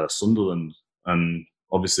only Sunderland. And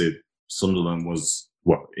obviously Sunderland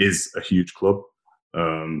is a huge club.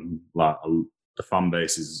 The fan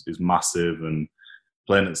base is massive, and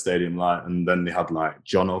playing at Stadium Light. And then they had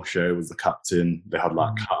John O'Shea was the captain. They had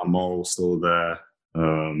Catamoro still there.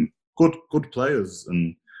 Good players.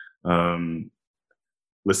 And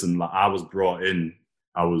listen, I was brought in.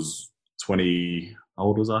 I was 20. How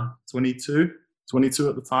old was I? 22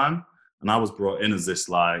 at the time. And I was brought in as this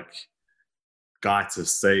guy to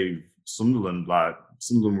save Sunderland.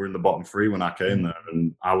 Sunderland were in the bottom three when I came there,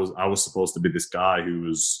 and I was supposed to be this guy who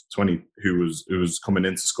was 20, who was coming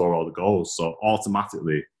in to score all the goals. So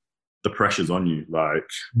automatically, the pressure's on you.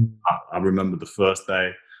 I remember the first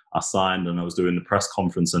day I signed, and I was doing the press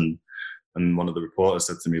conference, and one of the reporters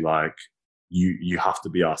said to me you have to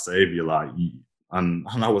be our savior, and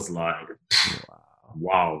I was like,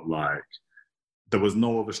 wow, there was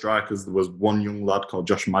no other strikers. There was one young lad called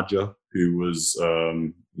Josh Madger who was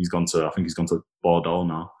he's gone to Bordeaux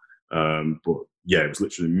now. But yeah, it was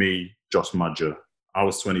literally me, Josh Madger. I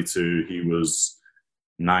was 22, he was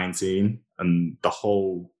 19, and the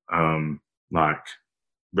whole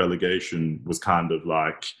relegation was kind of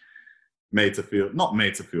not made to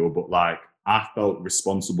feel, but I felt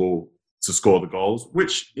responsible to score the goals,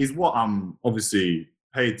 which is what I'm obviously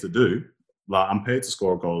paid to do. I'm paid to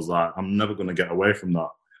score goals. I'm never going to get away from that.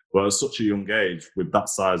 But at such a young age, with that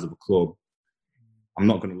size of a club, I'm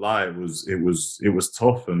not going to lie, it was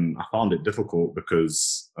tough, and I found it difficult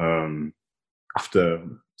because after,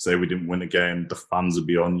 say, we didn't win a game, the fans would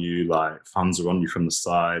be on you. Fans are on you from the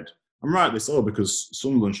side, and rightly so, because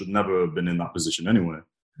Sunderland should never have been in that position anyway.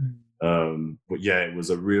 But yeah, it was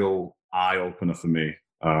a real eye opener for me.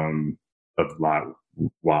 Of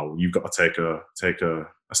wow, you've got to take a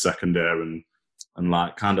second there and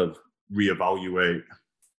kind of reevaluate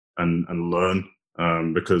and learn,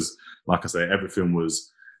 because like I say, everything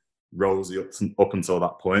was rosy up until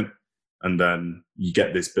that point, and then you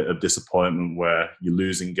get this bit of disappointment where you're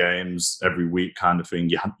losing games every week, kind of thing.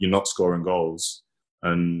 You're not scoring goals,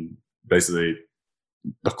 and basically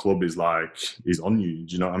the club is on you.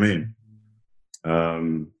 Do you know what I mean?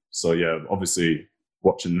 So yeah, obviously,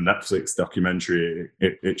 watching the Netflix documentary,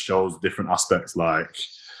 it shows different aspects,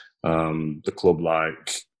 the club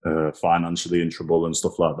financially in trouble and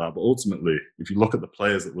stuff like that. But ultimately, if you look at the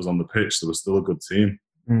players that was on the pitch, there was still a good team.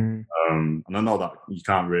 And I know that you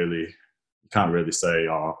can't really say,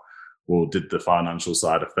 oh, well, did the financial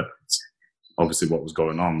side affect obviously what was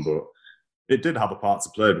going on? But it did have a part to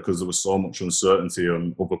play because there was so much uncertainty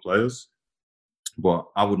on other players. But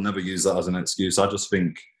I would never use that as an excuse. I just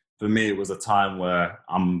think for me, it was a time where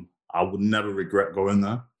I would never regret going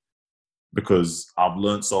there because I've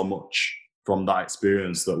learned so much from that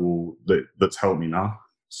experience that's helped me now.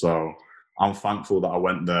 So I'm thankful that I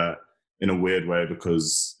went there in a weird way,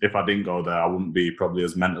 because if I didn't go there, I wouldn't be probably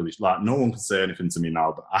as mentally, like, no one can say anything to me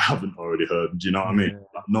now that I haven't already heard. Do you know what I mean?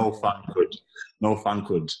 Like, no fan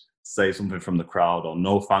could say something from the crowd, or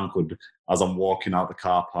no fan could, as I'm walking out the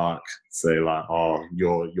car park, say like, oh,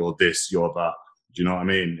 you're this, you're that. Do you know what I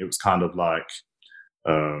mean? It was kind of like,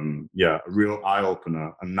 a real eye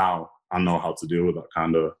opener. And now I know how to deal with that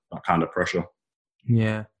kind of pressure.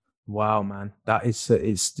 Yeah. Wow, man. That is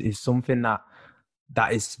something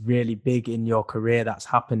that is really big in your career that's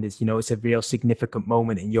happened. Is, it's a real significant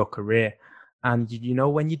moment in your career. And,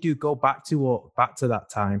 when you do go back to that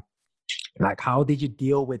time, like, how did you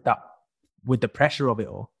deal with that, with the pressure of it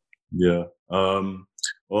all? Yeah. Well,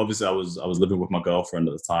 obviously I was living with my girlfriend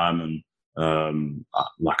at the time, and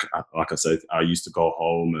like I said, I used to go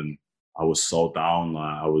home and I was so down.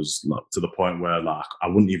 Like, I was like, to the point where like I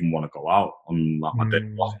wouldn't even want to go out on like my day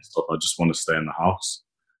off and stuff. I just want to stay in the house.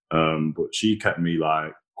 But she kept me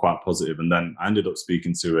like quite positive, and then I ended up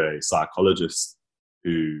speaking to a psychologist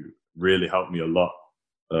who really helped me a lot.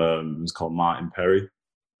 It's called Martin Perry,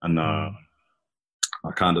 and I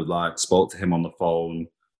kind of like spoke to him on the phone.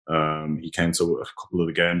 He came to a couple of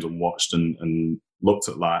the games and watched and looked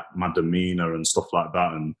at like my demeanor and stuff like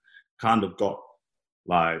that, and kind of got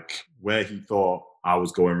like where he thought I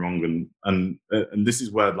was going wrong, and this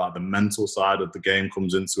is where like the mental side of the game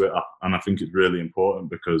comes into it, and I think it's really important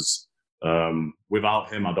because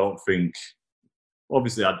without him, I don't think.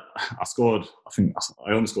 Obviously, I scored. I think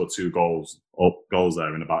I only scored 2 goals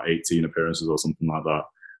there in about 18 appearances or something like that,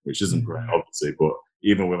 which isn't great, obviously. But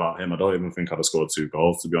even without him, I don't even think I'd have scored 2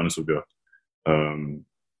 goals, to be honest with you,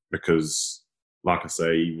 because, like I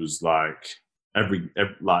say, he was like every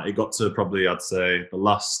like it got to probably, I'd say, the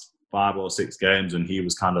last 5 or 6 games, and he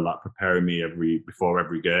was kind of like preparing me before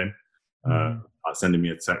every game, like sending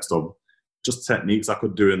me a text of just techniques I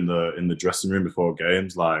could do in the dressing room before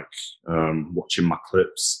games, like watching my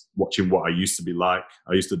clips, watching what I used to be like.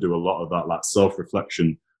 I used to do a lot of that, like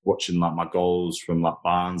self-reflection, watching like my goals from like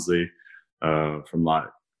Barnsley, from like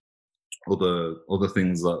other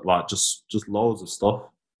things, that like just loads of stuff.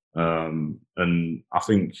 And I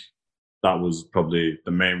think that was probably the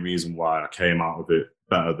main reason why I came out of it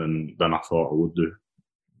better than I thought I would do.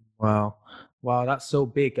 Wow, that's so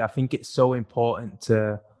big. I think it's so important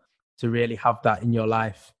to really have that in your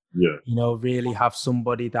life. Yeah. Really have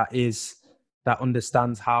somebody that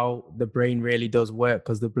understands how the brain really does work,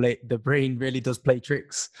 because the brain really does play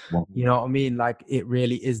tricks. You know what I mean? Like, it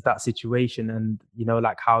really is that situation. And,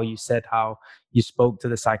 like how you said, how you spoke to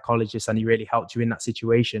the psychologist and he really helped you in that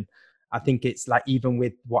situation. I think it's like, even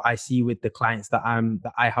with what I see with the clients that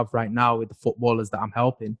I have right now, with the footballers that I'm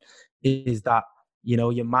helping, is that,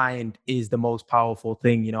 your mind is the most powerful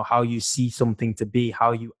thing. How you see something to be,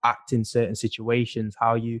 how you act in certain situations,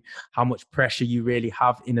 how much pressure you really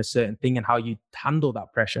have in a certain thing, and how you handle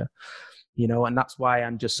that pressure. And that's why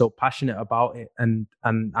I'm just so passionate about it. And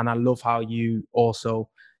I love how you also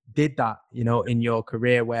did that, in your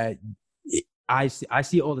career, where I see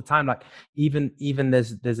it all the time. Like, even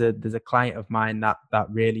there's a client of mine that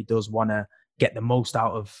really does want to get the most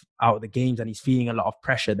out of the games, and he's feeling a lot of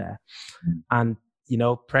pressure there. And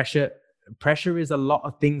pressure is a lot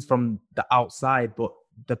of things from the outside, but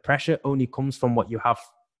the pressure only comes from what you have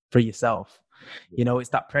for yourself. It's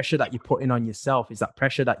that pressure that you're putting on yourself. It's that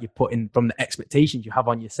pressure that you're putting from the expectations you have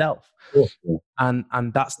on yourself.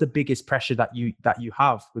 And that's the biggest pressure that you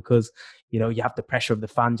have, because, you have the pressure of the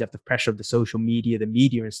fans, you have the pressure of the social media, the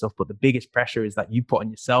media and stuff. But the biggest pressure is that you put on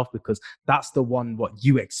yourself, because that's the one what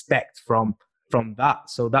you expect from that.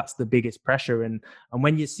 So that's the biggest pressure. And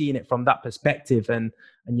when you're seeing it from that perspective, and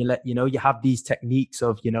you have these techniques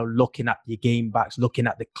of, looking at your game backs, looking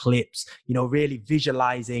at the clips, really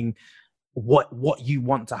visualizing what you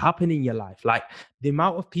want to happen in your life. Like, the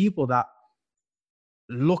amount of people that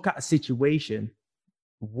look at a situation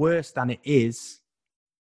worse than it is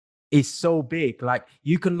so big. Like,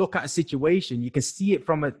 you can look at a situation, you can see it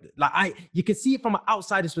from you can see it from an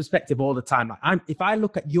outsider's perspective all the time. Like, if I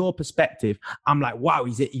look at your perspective, I'm like, wow,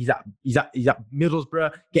 he's at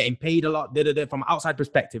Middlesbrough getting paid a lot, from an outside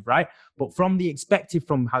perspective, right? But from the perspective,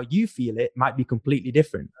 from how you feel, it might be completely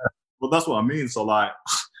different. Well, that's what I mean. So like,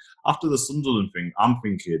 after the Sunderland thing, I'm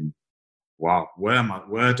thinking, wow,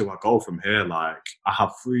 where do I go from here? Like, I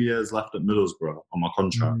have 3 years left at Middlesbrough on my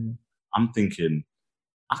contract. I'm thinking,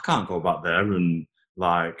 I can't go back there and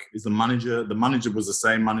like, is the manager was the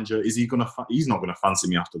same manager. Is he he's not gonna fancy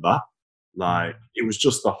me after that. Like, it was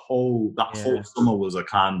just that whole summer was a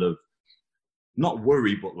kind of, not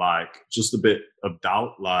worry, but like just a bit of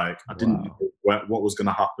doubt. Like, I didn't know what was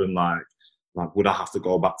gonna happen. Like would I have to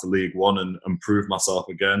go back to League One and prove myself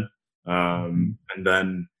again? And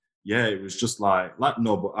then, yeah, it was just like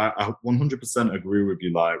no, but I 100% agree with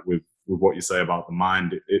you, like with what you say about the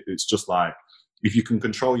mind. It's just like, if you can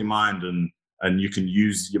control your mind and you can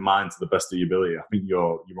use your mind to the best of your ability, I think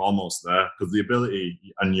you're almost there, because the ability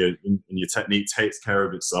and your technique takes care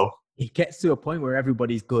of itself. It gets to a point where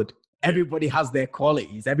everybody's good. Everybody has their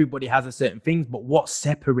qualities. Everybody has a certain things, but what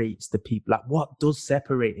separates the people? Like, what does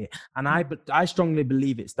separate it? And I strongly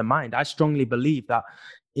believe it's the mind. I strongly believe that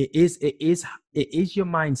it is your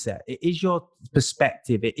mindset. It is your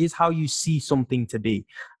perspective. It is how you see something to be.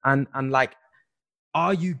 And like,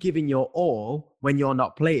 are you giving your all when you're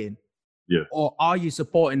not playing? Yeah. Or are you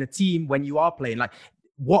supporting a team when you are playing? Like,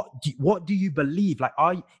 what do you believe? Like,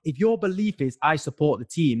 if your belief is I support the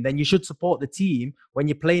team, then you should support the team when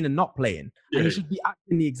you're playing and not playing. Yeah. And you should be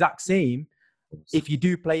acting the exact same if you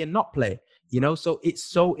do play and not play. You know, so it's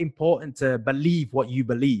so important to believe what you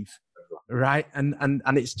believe, right? And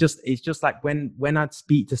it's just like when I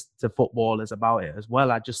speak to footballers about it as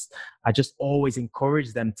well, I just always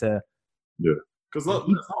encourage them to. Yeah. Because let's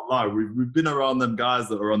not lie, we've been around them guys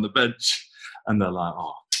that are on the bench and they're like,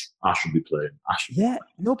 oh, I should be playing. Yeah,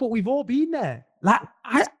 no, but we've all been there. Like,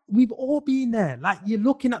 we've all been there. Like, you're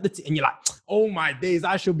looking at the team and you're like, oh my days,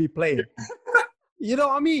 I should be playing. You know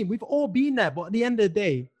what I mean? We've all been there, but at the end of the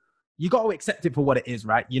day, you got to accept it for what it is,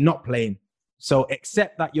 right? You're not playing. So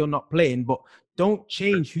accept that you're not playing, but don't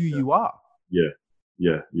change who you are.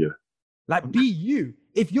 Yeah. Like, be you.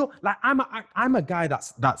 If you're like, I'm a guy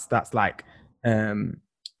that's like,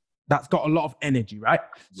 that's got a lot of energy, right?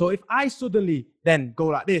 So if I suddenly then go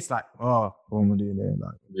like this, like, oh, what am I doing there?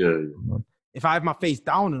 Like, yeah. If I have my face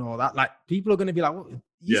down and all that, like, people are going to be like, what?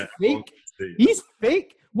 He's fake. Yeah. He's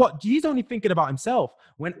fake. What? He's only thinking about himself.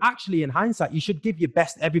 When actually, in hindsight, you should give your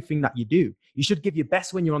best everything that you do. You should give your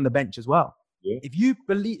best when you're on the bench as well. Yeah. If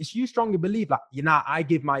you strongly believe, like, I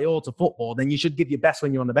give my all to football, then you should give your best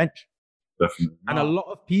when you're on the bench. Definitely. And a lot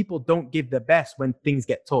of people don't give their best when things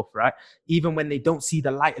get tough, right? Even when they don't see the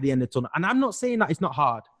light at the end of the tunnel. And I'm not saying that it's not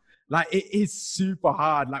hard. Like, it is super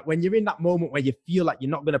hard. Like, when you're in that moment where you feel like you're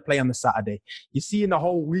not going to play on the Saturday, you see in the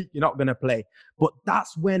whole week you're not going to play. But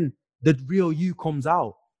that's when the real you comes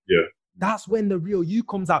out. Yeah. That's when the real you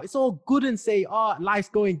comes out. It's all good and say, oh, life's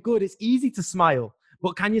going good. It's easy to smile.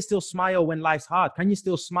 But can you still smile when life's hard? Can you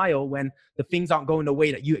still smile when the things aren't going the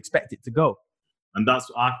way that you expect it to go? And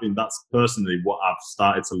I think that's personally what I've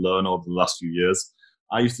started to learn over the last few years.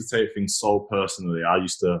 I used to take things so personally. I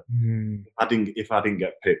used to, if I didn't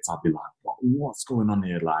get picked, I'd be like, what's going on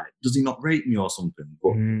here? Like, does he not rate me or something?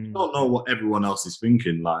 But you don't know what everyone else is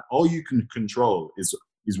thinking. Like, all you can control is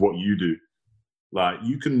what you do. Like,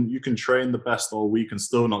 you can train the best all week and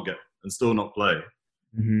still not play.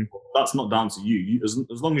 Mm-hmm. That's not down to you. As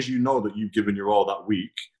long as you know that you've given your all that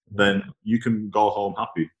week, then you can go home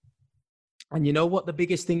happy. And you know what the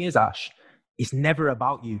biggest thing is, Ash? It's never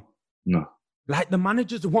about you. No. Like, the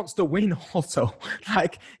manager wants to win also.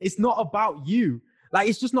 Like, it's not about you. Like,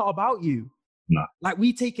 it's just not about you. No. Like,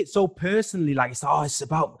 we take it so personally. Like, it's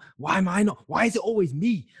about, why am I not? Why is it always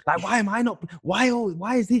me? Like, why am I not? Why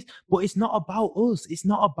is this? But it's not about us. It's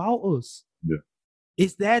not about us. Yeah.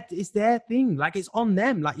 It's their thing. Like, it's on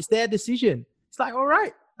them. Like, it's their decision. It's like, all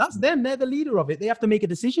right, that's them. They're the leader of it. They have to make a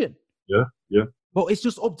decision. Yeah. But it's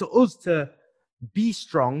just up to us to be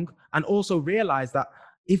strong and also realize that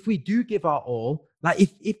if we do give our all, like,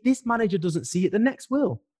 if this manager doesn't see it, the next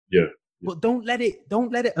will. Yeah. But don't let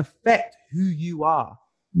it affect who you are.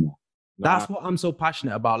 No. That's what I'm so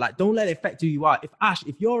passionate about. Like, don't let it affect who you are.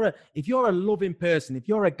 If you're a loving person, if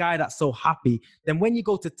you're a guy that's so happy, then when you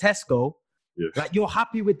go to Tesco, like, you're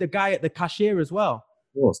happy with the guy at the cashier as well.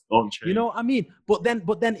 Of course, don't change. You know what I mean? But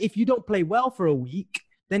then if you don't play well for a week,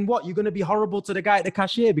 then what? You're going to be horrible to the guy at the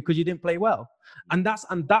cashier because you didn't play well. And that's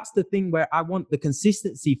the thing where I want the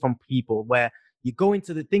consistency from people, where you go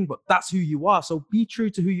into the thing, but that's who you are. So be true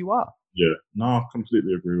to who you are. Yeah. No, I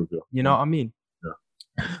completely agree with you. You know what I mean?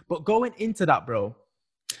 Yeah. But going into that, bro,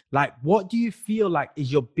 like, what do you feel like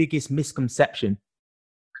is your biggest misconception?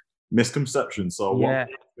 Misconception. So what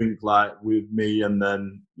do you think, like, with me, and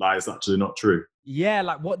then, like, it's actually not true? Yeah.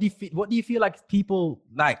 Like, what do you feel like people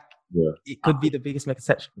like? Yeah. It could be the biggest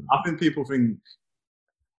misconception. I think people think,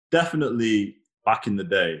 definitely back in the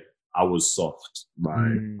day, I was soft. Like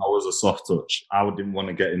I was a soft touch. I didn't want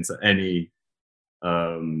to get into any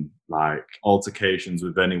like altercations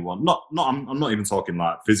with anyone. I'm not even talking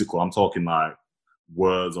like physical. I'm talking like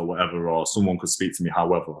words or whatever, or someone could speak to me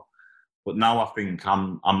however. But now I think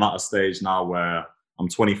I'm at a stage now where I'm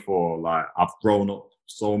 24. Like I've grown up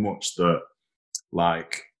so much that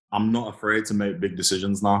like I'm not afraid to make big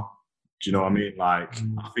decisions now. Do you know what I mean? Like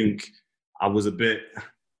I think I was a bit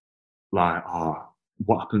like,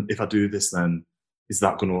 what happens if I do this? Then is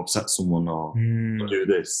that going to upset someone? Or if I do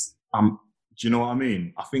this? Do you know what I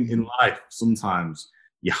mean? I think in life sometimes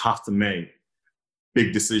you have to make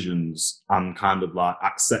big decisions and kind of like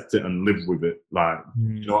accept it and live with it. Like,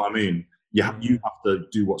 you know what I mean? You have to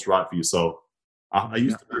do what's right for yourself. I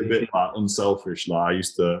used to be a bit like unselfish. Like I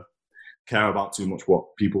used to care about too much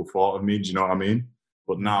what people thought of me. Do you know what I mean?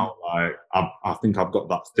 But now, like, I think I've got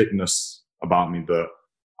that thickness about me that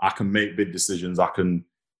I can make big decisions. I can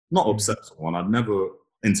not upset someone. I'd never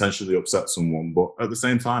intentionally upset someone. But at the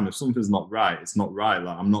same time, if something's not right, it's not right.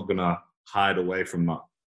 Like, I'm not going to hide away from that.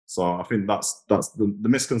 So I think that's the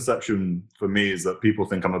misconception for me, is that people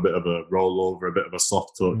think I'm a bit of a rollover, a bit of a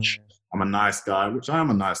soft touch. I'm a nice guy, which I am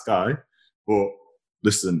a nice guy. But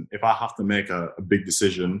listen, if I have to make a big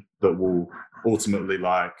decision that will ultimately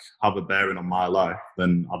like have a bearing on my life,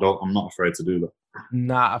 then I'm not afraid to do that.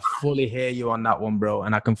 Nah, I fully hear you on that one, bro.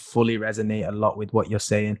 And I can fully resonate a lot with what you're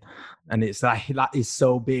saying. And it's like, that is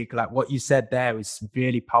so big. Like what you said there is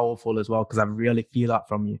really powerful as well, because I really feel that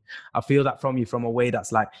from you. I feel that from you from a way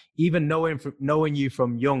that's like, even knowing you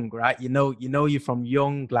from young, right? You know you from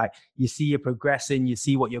young, like you see you progressing, you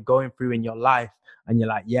see what you're going through in your life. And you're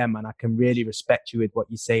like, yeah, man, I can really respect you with what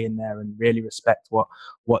you're saying there, and really respect what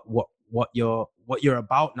you're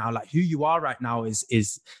about now. Like who you are right now is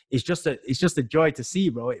just a joy to see,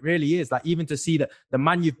 bro. It really is. Like even to see the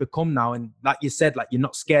man you've become now, and like you said, like you're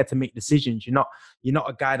not scared to make decisions. You're not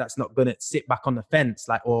a guy that's not gonna sit back on the fence,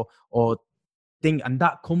 like or thing. And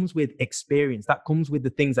that comes with experience. That comes with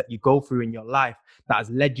the things that you go through in your life that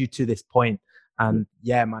has led you to this point. And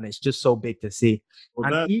yeah, man, it's just so big to see.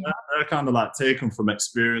 Well, they're kind of like taken from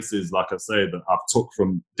experiences, like I say, that I've took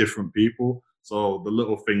from different people. So the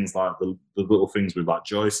little things like the little things with like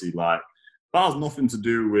Joycey, like that has nothing to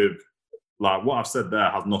do with like what I've said there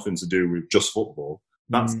has nothing to do with just football.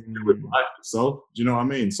 That's to do with life itself. Do you know what I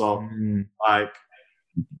mean? So like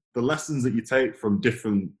the lessons that you take from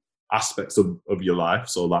different aspects of your life.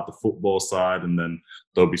 So like the football side, and then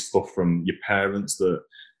there'll be stuff from your parents that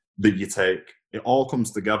you take. It all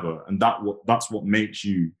comes together, and that's what makes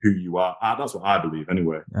you who you are. That's what I believe,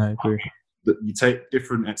 anyway. I agree. That you take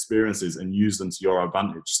different experiences and use them to your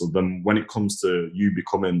advantage. So then, when it comes to you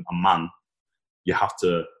becoming a man, you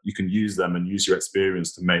can use them and use your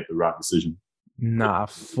experience to make the right decision. Nah, I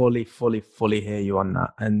fully hear you on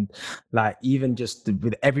that. And like, even just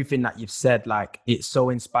with everything that you've said, like it's so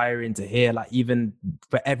inspiring to hear, like even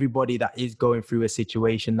for everybody that is going through a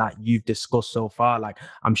situation that you've discussed so far, like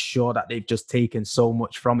I'm sure that they've just taken so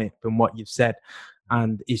much from it, from what you've said.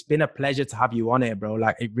 And it's been a pleasure to have you on here, bro.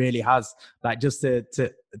 Like it really has, like just to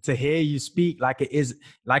hear you speak, like it is,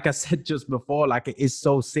 like I said just before, like it is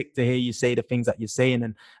so sick to hear you say the things that you're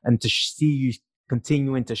saying, and to see you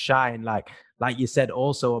continuing to shine. Like you said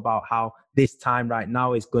also about how this time right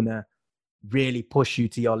now is gonna really push you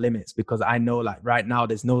to your limits, because I know like right now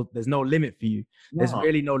there's no limit for you. There's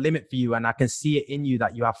really no limit for you, and I can see it in you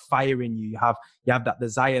that you have fire in you. You have that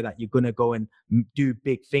desire that you're gonna go and do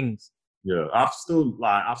big things. Yeah, I've still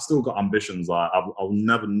got ambitions. Like I'll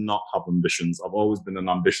never not have ambitions. I've always been an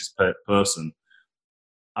ambitious person.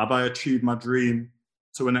 Have I achieved my dream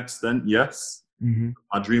to an extent? Yes.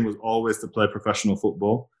 My dream was always to play professional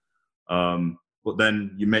football. But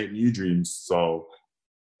then you make new dreams. So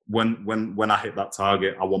when I hit that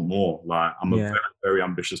target, I want more. Like I'm a very, very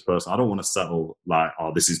ambitious person. I don't want to settle like,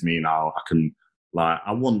 oh, this is me now. I can like,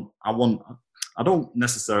 I don't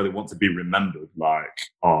necessarily want to be remembered like,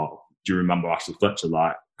 oh, do you remember Ashley Fletcher?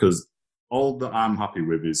 Like, because all that I'm happy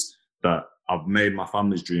with is that I've made my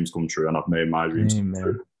family's dreams come true, and I've made my dreams come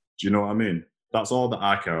true. Do you know what I mean? That's all that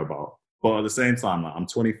I care about. But at the same time, like, I'm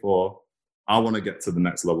 24. I want to get to the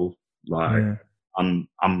next level. Like, I'm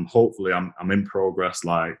hopefully I'm in progress.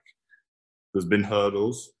 Like, there's been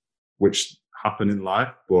hurdles which happen in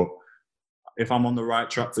life, but if I'm on the right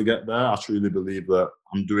track to get there, I truly believe that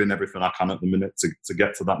I'm doing everything I can at the minute to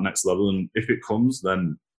get to that next level. And if it comes,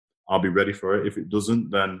 then I'll be ready for it. If it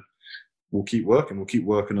doesn't, then we'll keep working. We'll keep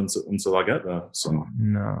working until I get there. So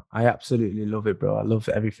no, I absolutely love it, bro. I love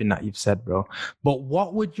everything that you've said, bro. But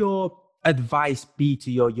what would your advice be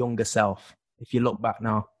to your younger self if you look back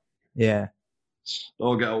now? Yeah.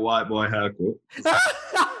 Don't get a white boy haircut.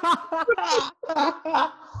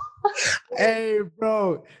 Hey,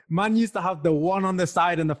 bro. Man used to have the 1 on the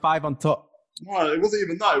side and the 5 on top. No, it wasn't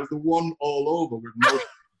even that. It was the 1 all over with no.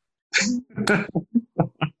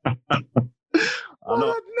 I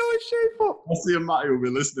know. No shape up. I see Matty will be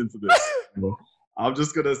listening to this. I'm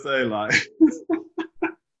just gonna say, like,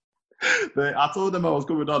 I told them I was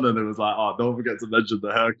coming on, and it was like, "Oh, don't forget to mention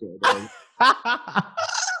the haircut."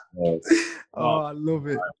 Oh, I love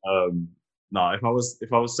it. No, if I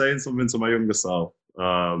was saying something to my younger self,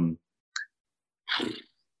 what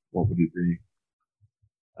would it be?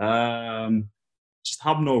 Just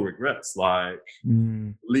have no regrets. Like,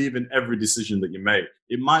 believe in every decision that you make.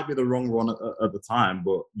 It might be the wrong one at the time,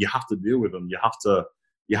 but you have to deal with them. You have to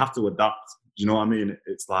adapt. Do you know what I mean?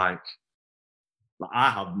 It's like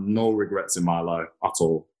I have no regrets in my life at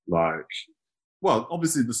all. Like, well,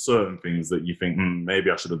 obviously there's certain things that you think,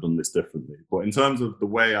 maybe I should have done this differently. But in terms of the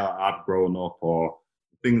way I've grown up or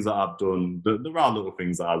things that I've done, there are little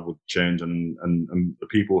things that I would change, and the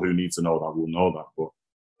people who need to know that will know that. But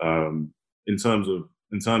in terms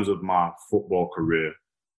of my football career,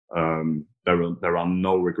 there are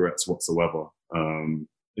no regrets whatsoever.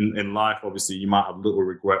 In life, obviously, you might have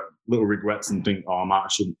little regrets and think, "Oh, I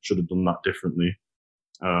should have done that differently."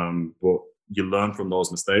 But you learn from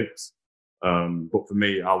those mistakes. But for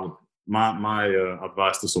me, my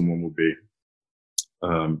advice to someone would be,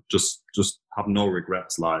 just have no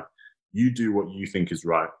regrets. Like, you do what you think is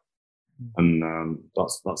right, and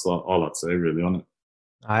that's all I'd say really on it.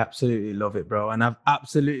 I absolutely love it, bro. And I've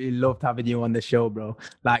absolutely loved having you on the show, bro.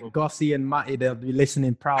 Like, Gossie and Matty, they'll be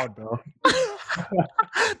listening proud, bro.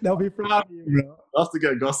 They'll be proud of you, bro. I'll have to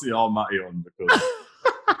get Gossie or Matty on, because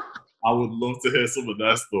I would love to hear some of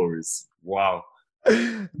their stories. Wow.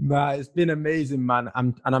 Nah, it's been amazing, man.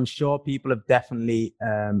 I'm sure people have definitely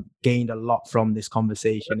gained a lot from this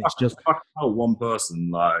conversation. It's just one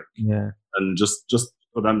person, like, yeah, and just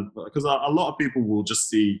for them, because a lot of people will just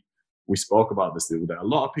see. We spoke about this the other day. A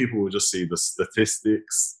lot of people will just see the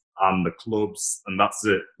statistics and the clubs, and that's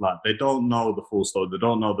it. Like, they don't know the full story. They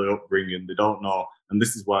don't know the upbringing. They don't know. And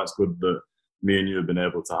this is why it's good that me and you have been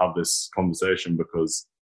able to have this conversation, because,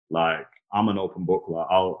 like, I'm an open book. Like,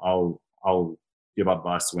 I'll give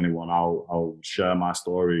advice to anyone. I'll share my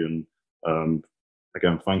story. And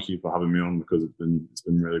again, thank you for having me on, because it's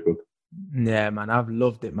been really good. Yeah, man, I've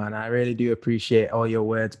loved it, man. I really do appreciate all your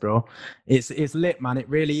words, bro. It's lit, man. It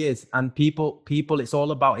really is. And people, it's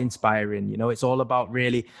all about inspiring, you know, it's all about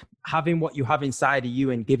really having what you have inside of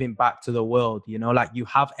you and giving back to the world, you know, like, you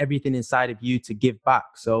have everything inside of you to give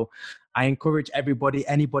back. So I encourage anybody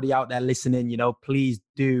out there listening, you know, please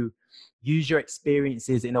do use your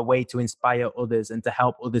experiences in a way to inspire others and to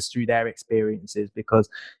help others through their experiences, because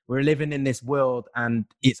we're living in this world and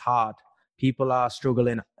it's hard. People are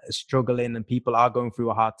struggling and people are going through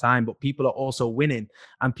a hard time, but people are also winning,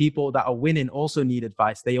 and people that are winning also need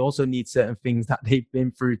advice. They also need certain things that they've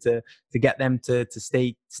been through to get them to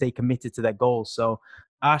stay committed to their goals. So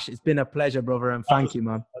Ash, it's been a pleasure, brother, and thank you,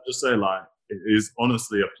 man. I just say, like, it is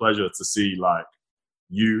honestly a pleasure to see, like,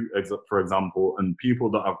 you, for example, and people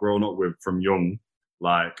that I've grown up with from young,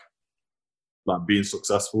 like being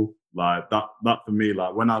successful, like that for me,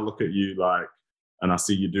 like, when I look at you, like, and I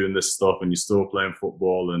see you doing this stuff and you're still playing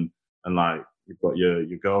football, and like, you've got your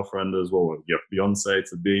girlfriend as well, your fiance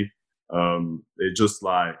to be.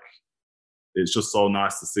 It's just so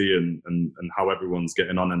nice to see and how everyone's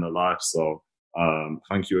getting on in their life. So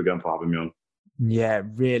thank you again for having me on. Yeah, it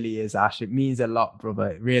really is, Ash. It means a lot, brother.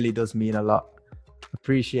 It really does mean a lot.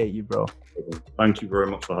 Appreciate you, bro. Thank you very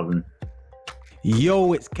much for having me.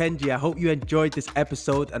 Yo, it's Kenji. I hope you enjoyed this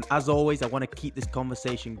episode, and as always, I want to keep this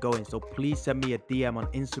conversation going, so please send me a DM on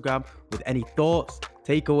Instagram with any thoughts,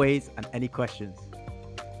 takeaways, and any questions.